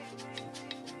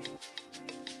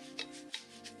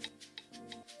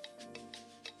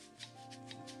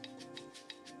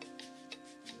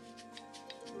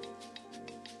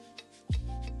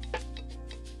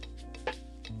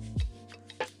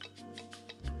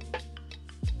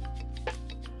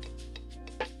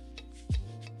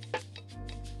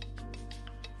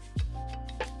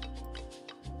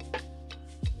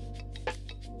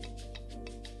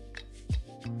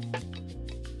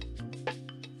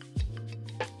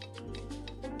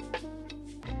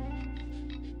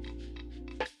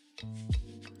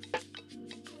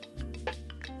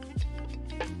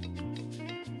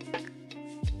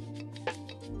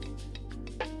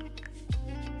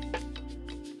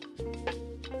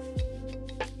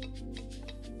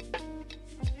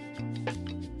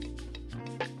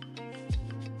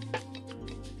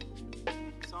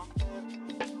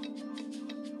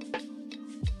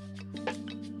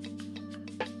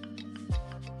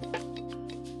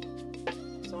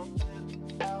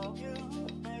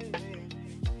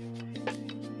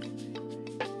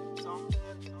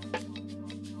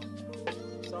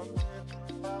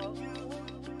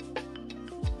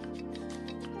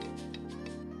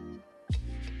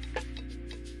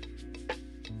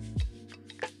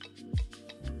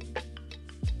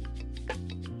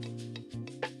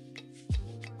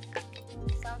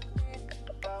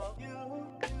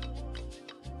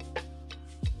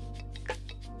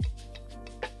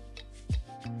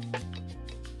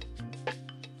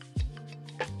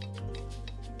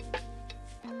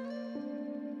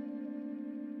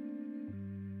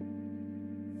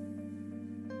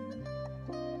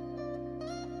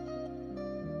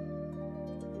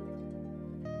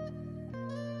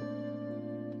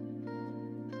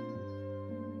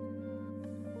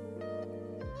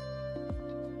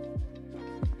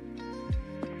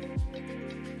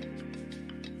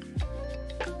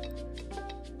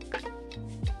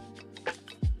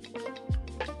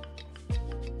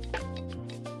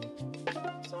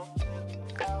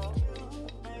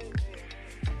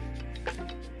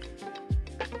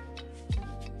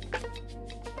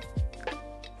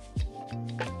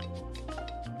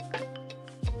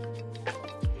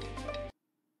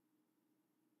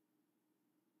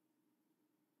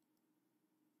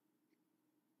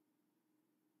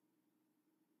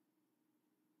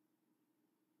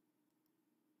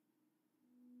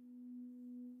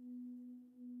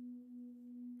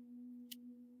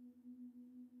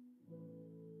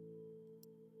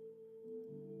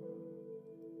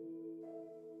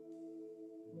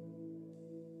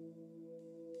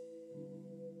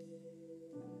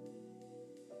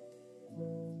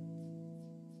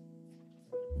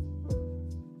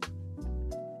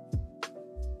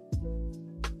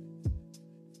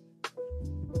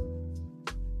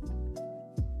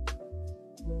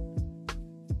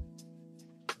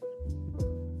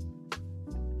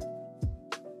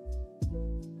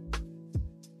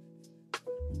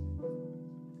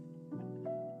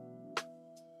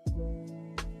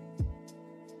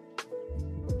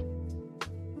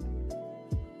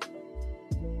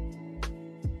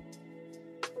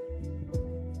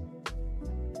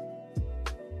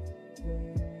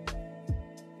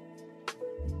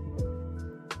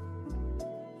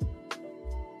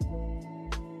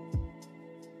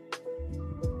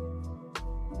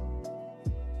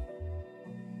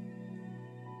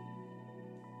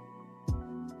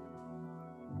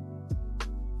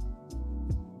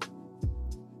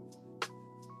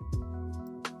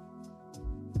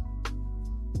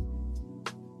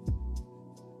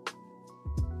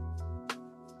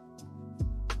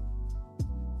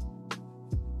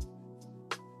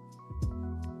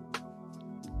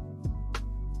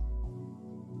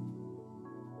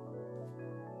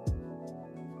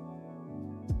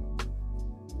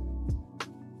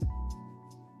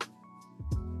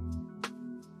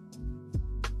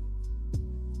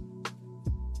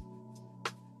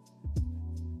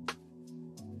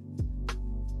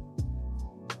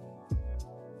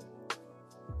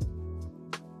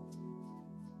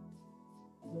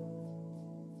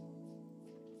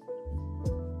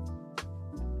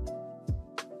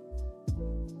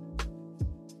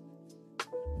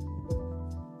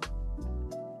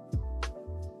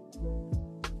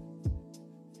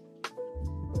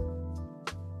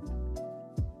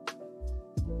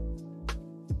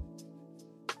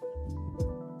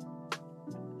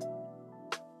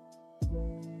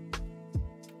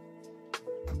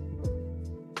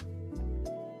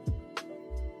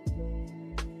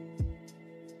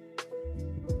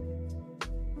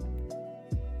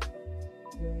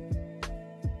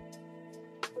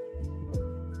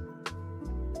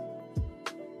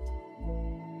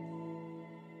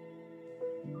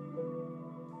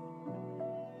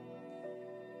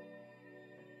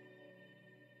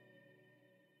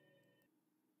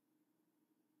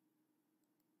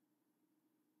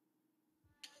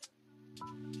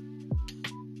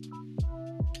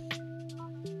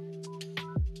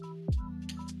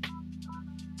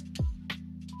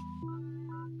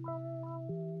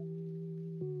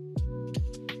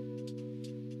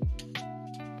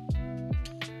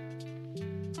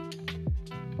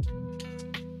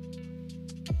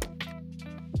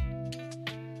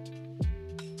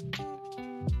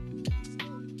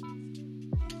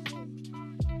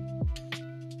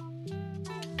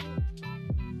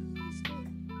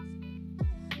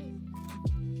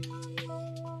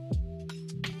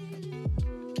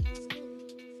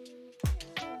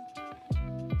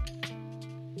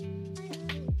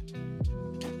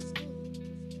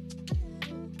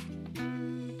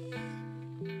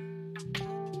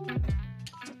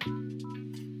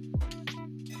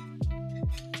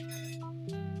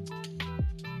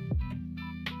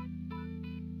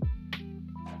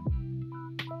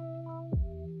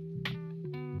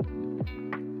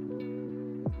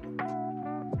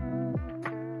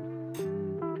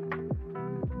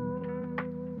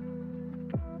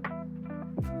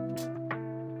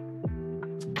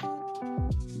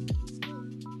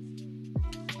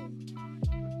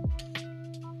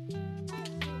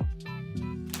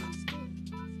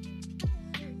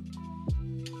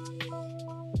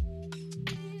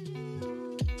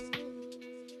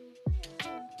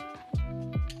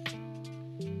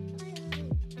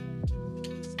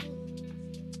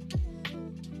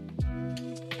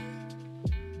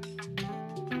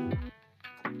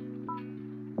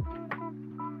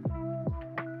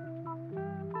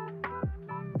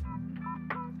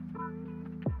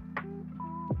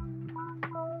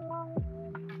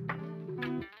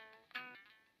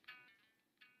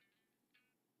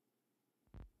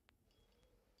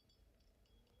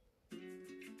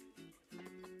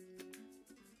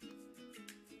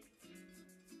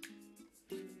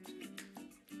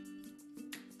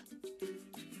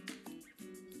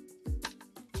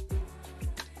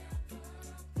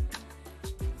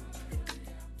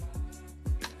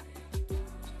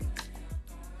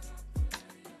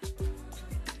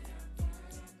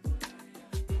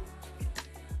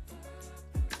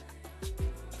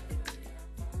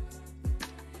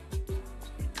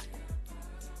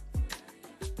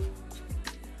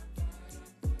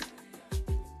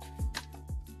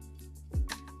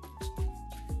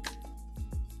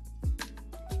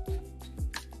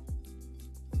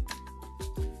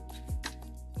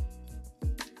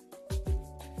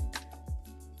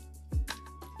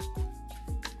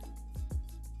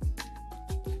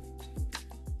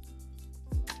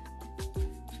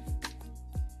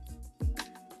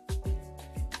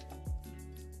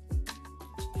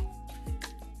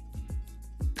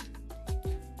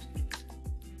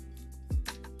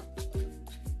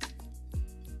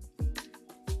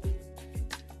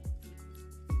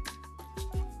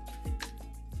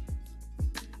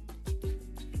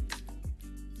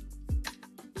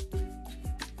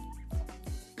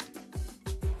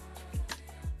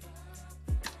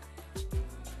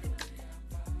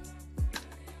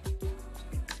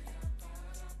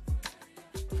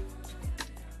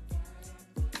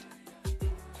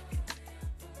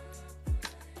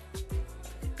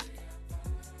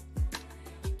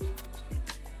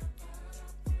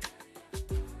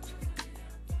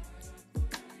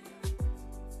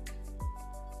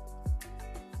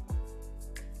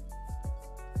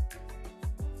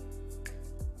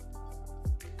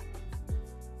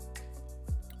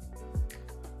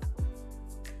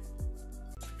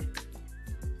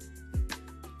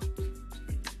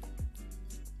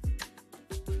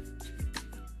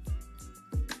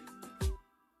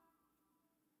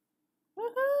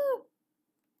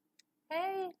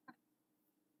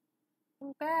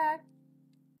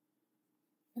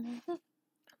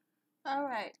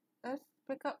 Alright, let's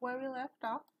pick up where we left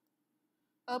off.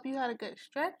 I hope you had a good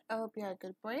stretch. I hope you had a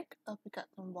good break. I hope you got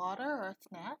some water or a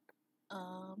snack.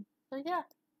 So yeah,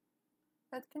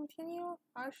 let's continue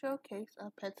our showcase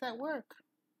of pets at work.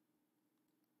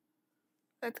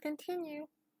 Let's continue.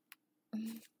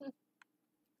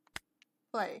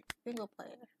 Play, single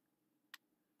player.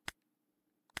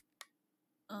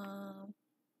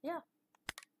 Yeah.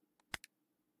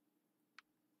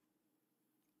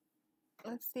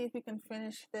 Let's see if we can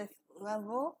finish this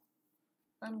level.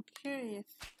 I'm curious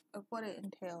of what it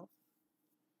entails.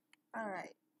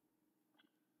 Alright.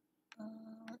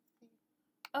 Let's see.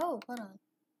 Oh, hold on.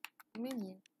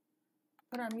 Menu.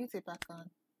 Put our music back on.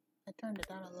 I turned it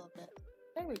down a little bit.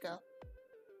 There we go.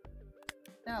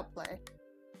 Now play.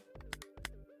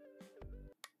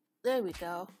 There we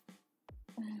go.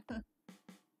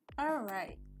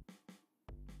 Alright.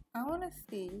 I want to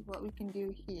see what we can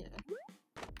do here.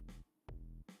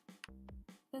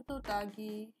 Little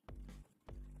doggy.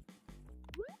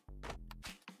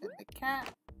 And the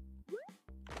cat.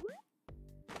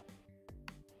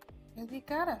 And we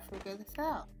gotta figure this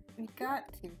out. We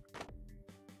got to.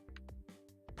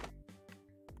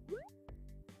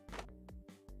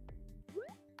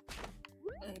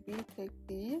 Maybe take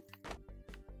these.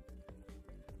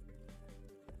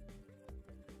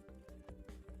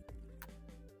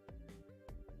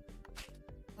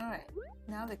 Alright,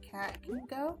 now the cat can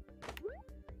go.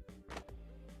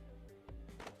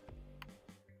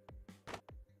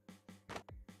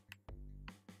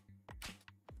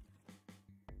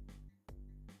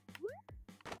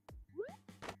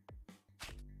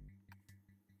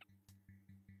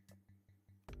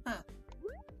 Huh.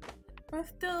 We're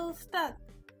still stuck.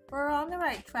 We're on the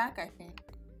right track, I think.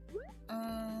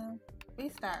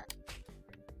 Restart.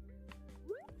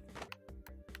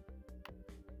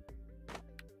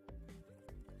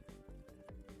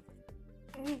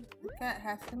 Ooh, the cat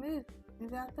has to move.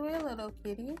 Move out the way, little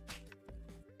kitty.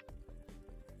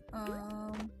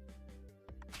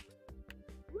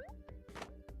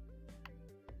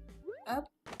 Up,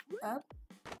 up,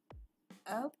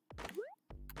 up.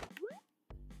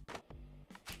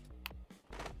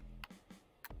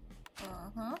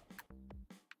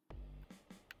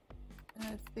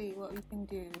 Let's see what we can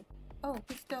do. Oh,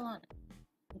 he's still on it.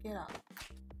 Get up.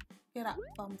 Get up,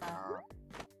 from there.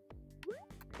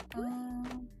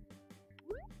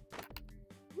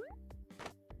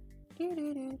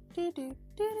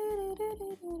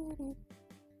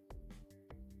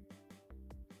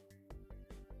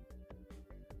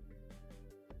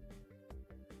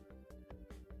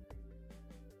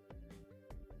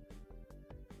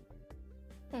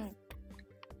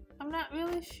 I'm not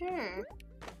really sure.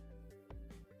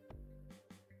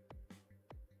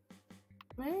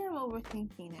 Maybe I'm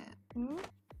overthinking it.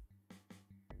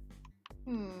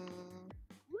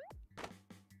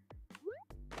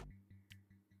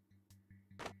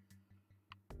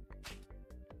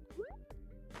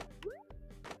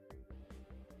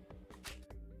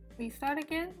 Restart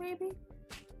again, maybe?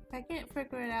 If I can't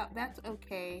figure it out, that's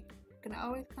okay. I can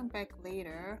always come back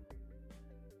later.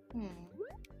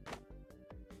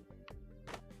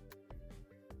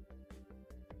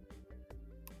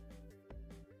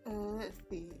 Let's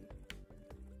see.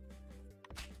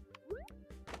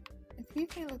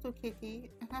 Excuse me, little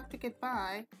kitty. I have to get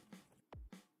by.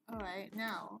 Alright,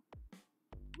 now.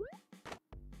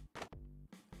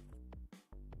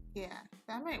 Yeah,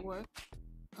 that might work.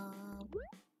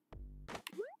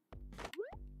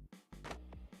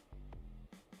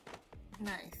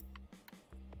 Nice.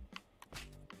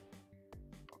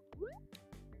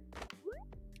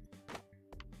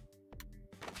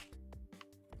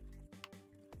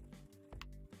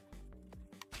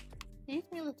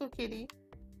 Excuse me, little kitty.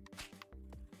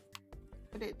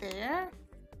 Put it there.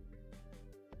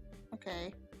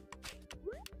 Okay.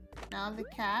 Now the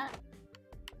cat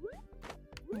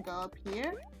can go up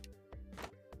here.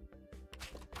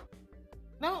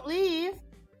 Don't leave.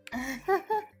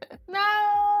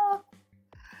 No!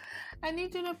 I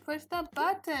need you to push the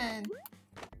button.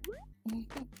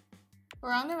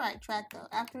 We're on the right track though.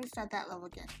 After we start that level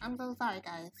again. I'm so sorry,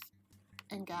 guys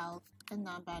and gals and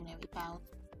non-binary pals.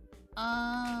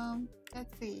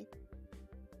 Let's see.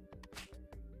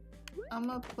 I'm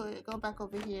gonna go back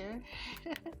over here.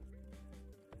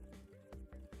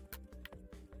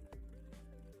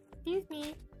 Excuse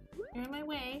me. You're in my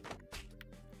way.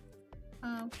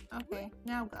 Okay,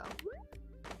 now go.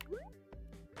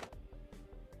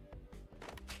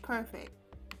 Perfect.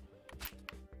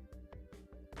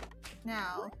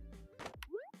 Now,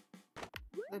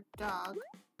 the dog.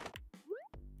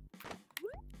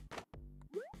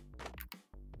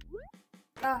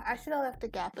 Oh, I should have left a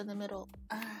gap in the middle.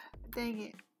 Ah, dang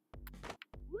it.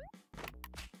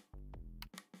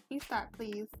 You start,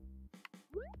 please.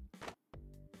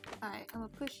 Alright, I'm gonna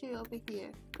push you over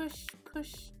here. Push,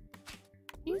 push.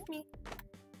 Excuse me.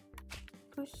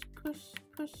 Push, push,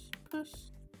 push, push.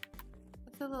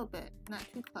 Just a little bit, not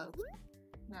too close.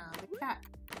 Now the cat.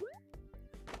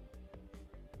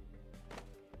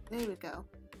 There we go.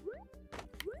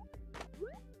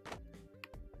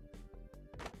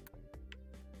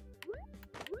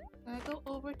 Did I go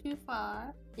over too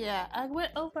far? Yeah, I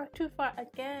went over too far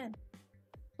again.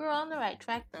 We're on the right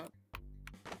track though.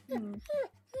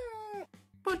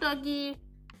 Poor doggy.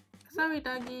 Sorry,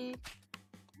 doggy.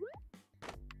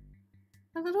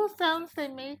 The little sounds they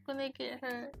make when they get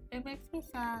hurt, it makes me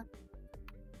sad.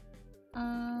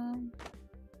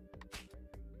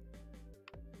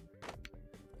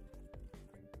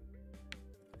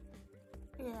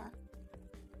 Yeah.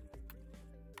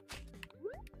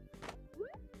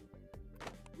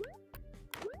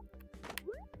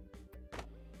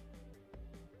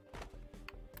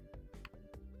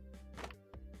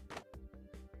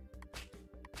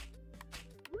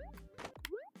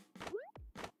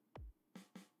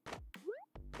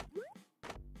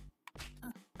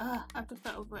 I have to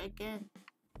start over again.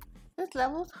 This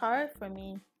level's hard for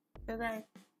me because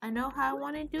I know how I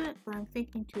want to do it, but I'm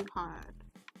thinking too hard.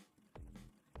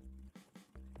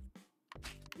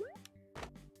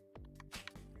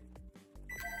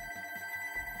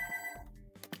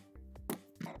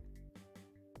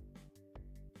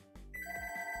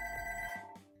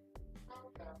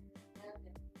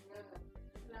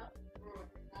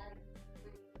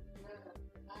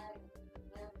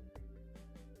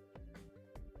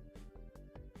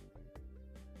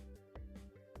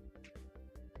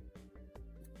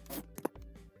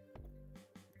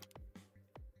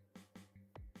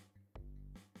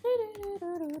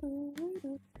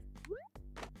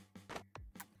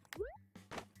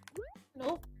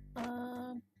 Nope.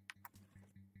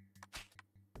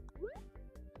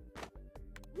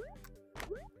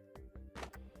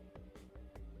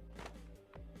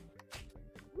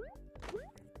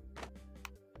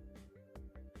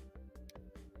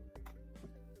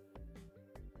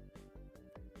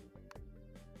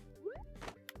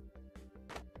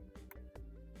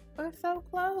 We're so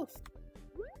close.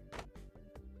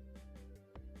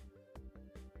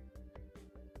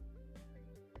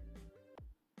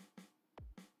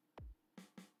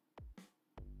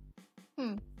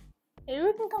 Maybe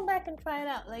we can come back and try it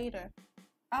out later.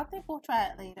 I think we'll try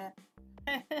it later.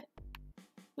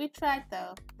 We tried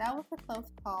though. That was a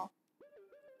close call.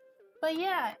 But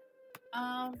yeah,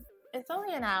 it's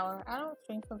only an hour. I don't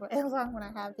stream for very long when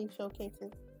I have these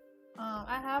showcases.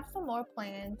 I have some more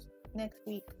plans next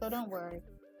week, so don't worry.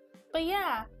 But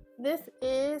yeah, this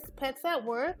is Pets at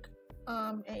Work,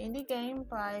 an indie game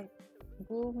by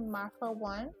Guimararf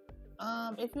 1.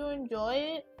 If you enjoy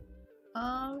it,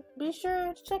 be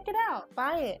sure to check it out.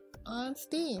 Buy it on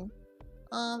Steam.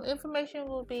 Information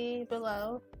will be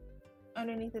below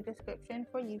underneath the description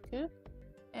for YouTube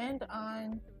and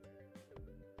on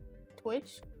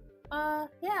Twitch.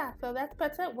 Yeah, so that's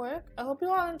Pets at Work. I hope you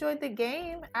all enjoyed the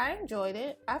game. I enjoyed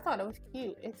it. I thought it was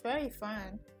cute. It's very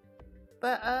fun.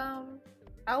 But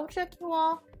I'll check you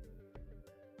all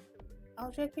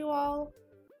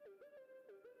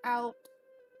out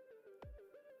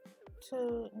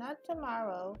to not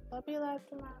tomorrow. I'll be live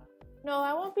tomorrow. No,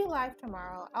 I won't be live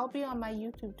tomorrow. I'll be on my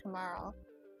YouTube tomorrow.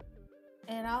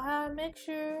 And I'll make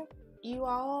sure you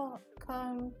all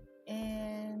come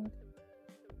and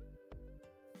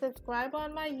subscribe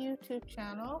on my YouTube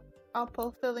channel. I'll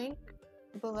post the link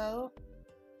below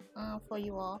for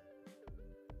you all.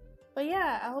 But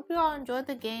yeah, I hope you all enjoyed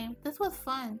the game. This was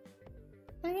fun.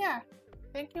 But yeah,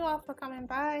 thank you all for coming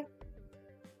by.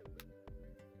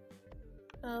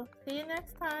 So, see you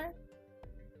next time.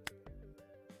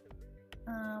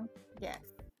 Yes.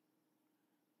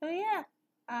 So yeah,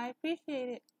 I appreciate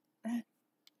it.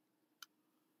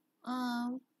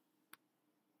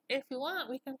 If you want,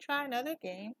 we can try another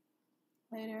game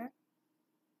later.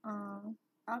 I'll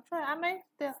try. I may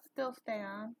still stay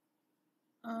on.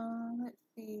 Let's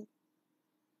see.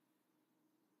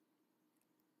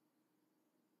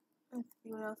 Let's see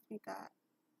what else we got.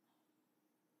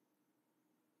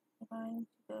 I'm going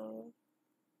to go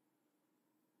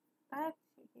back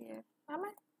to here. I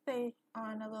might stay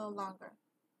on a little longer.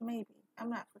 Maybe. I'm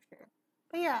not for sure.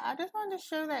 But yeah, I just wanted to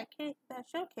show that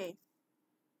showcase.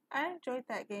 I enjoyed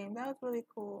that game. That was really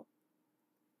cool.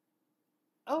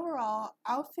 Overall,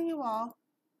 I'll see you all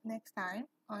next time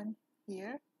on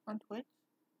here on Twitch.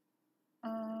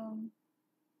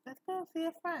 Let's go see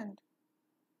a friend.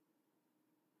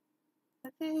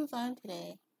 Let's see who's on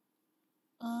today.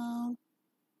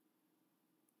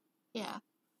 Yeah.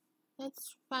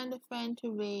 Let's find a friend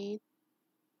to raid.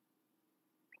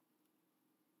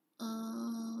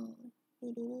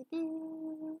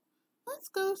 Let's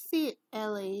go see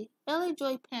Ellie. Ellie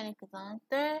Joy Panic is on.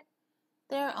 They're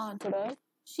on today.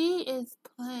 She is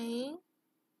playing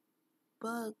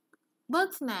Bug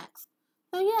Snacks.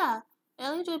 So yeah,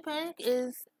 Ellie Joy Panic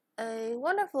is a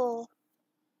wonderful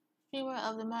streamer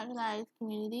of the marginalized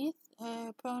communities.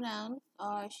 Her pronouns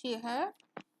are she, her.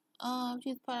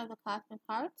 She's part of the Cosmic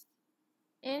Hearts.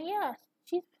 And yeah,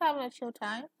 she's having a chill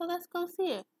time, so let's go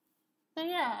see her. So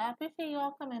yeah, I appreciate you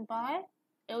all coming by.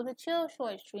 It was a chill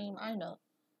short stream, I know.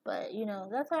 But you know,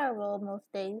 that's how I roll most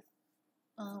days.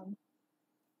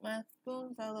 My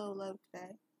spoons are a little low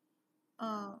today.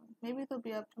 Maybe they'll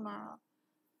be up tomorrow.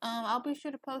 I'll be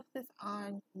sure to post this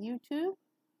on YouTube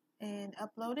and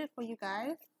upload it for you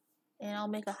guys. And I'll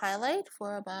make a highlight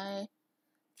for my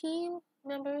team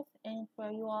members and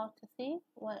for you all to see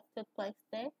what took place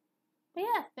today. But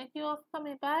yeah, thank you all for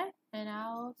coming by, and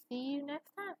I'll see you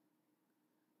next time.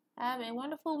 Have a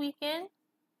wonderful weekend.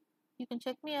 You can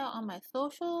check me out on my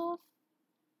socials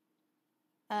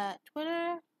at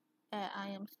Twitter at I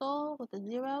am Soul with a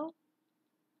 0.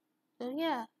 So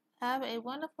yeah, have a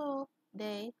wonderful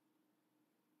day,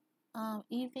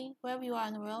 evening, wherever you are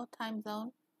in the world, time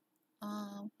zone.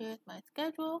 Here's my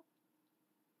schedule.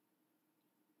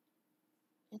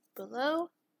 It's below.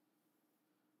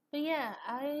 But yeah,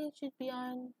 I should be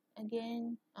on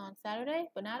again on Saturday,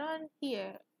 but not on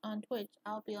here on Twitch.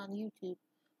 I'll be on YouTube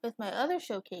with my other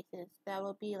showcases. That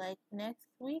will be like next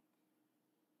week.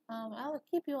 I'll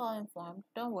keep you all informed.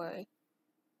 Don't worry.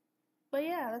 But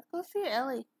yeah, let's go see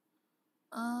Ellie.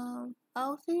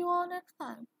 I'll see you all next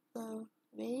time. So,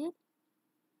 Raid,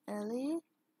 Ellie,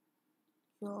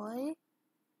 Joy,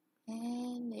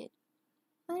 and Nick.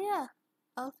 So yeah,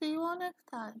 I'll see you all next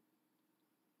time.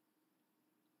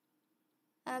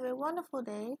 Have a wonderful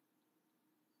day,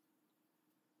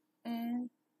 and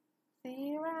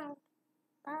see you around.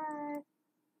 Bye.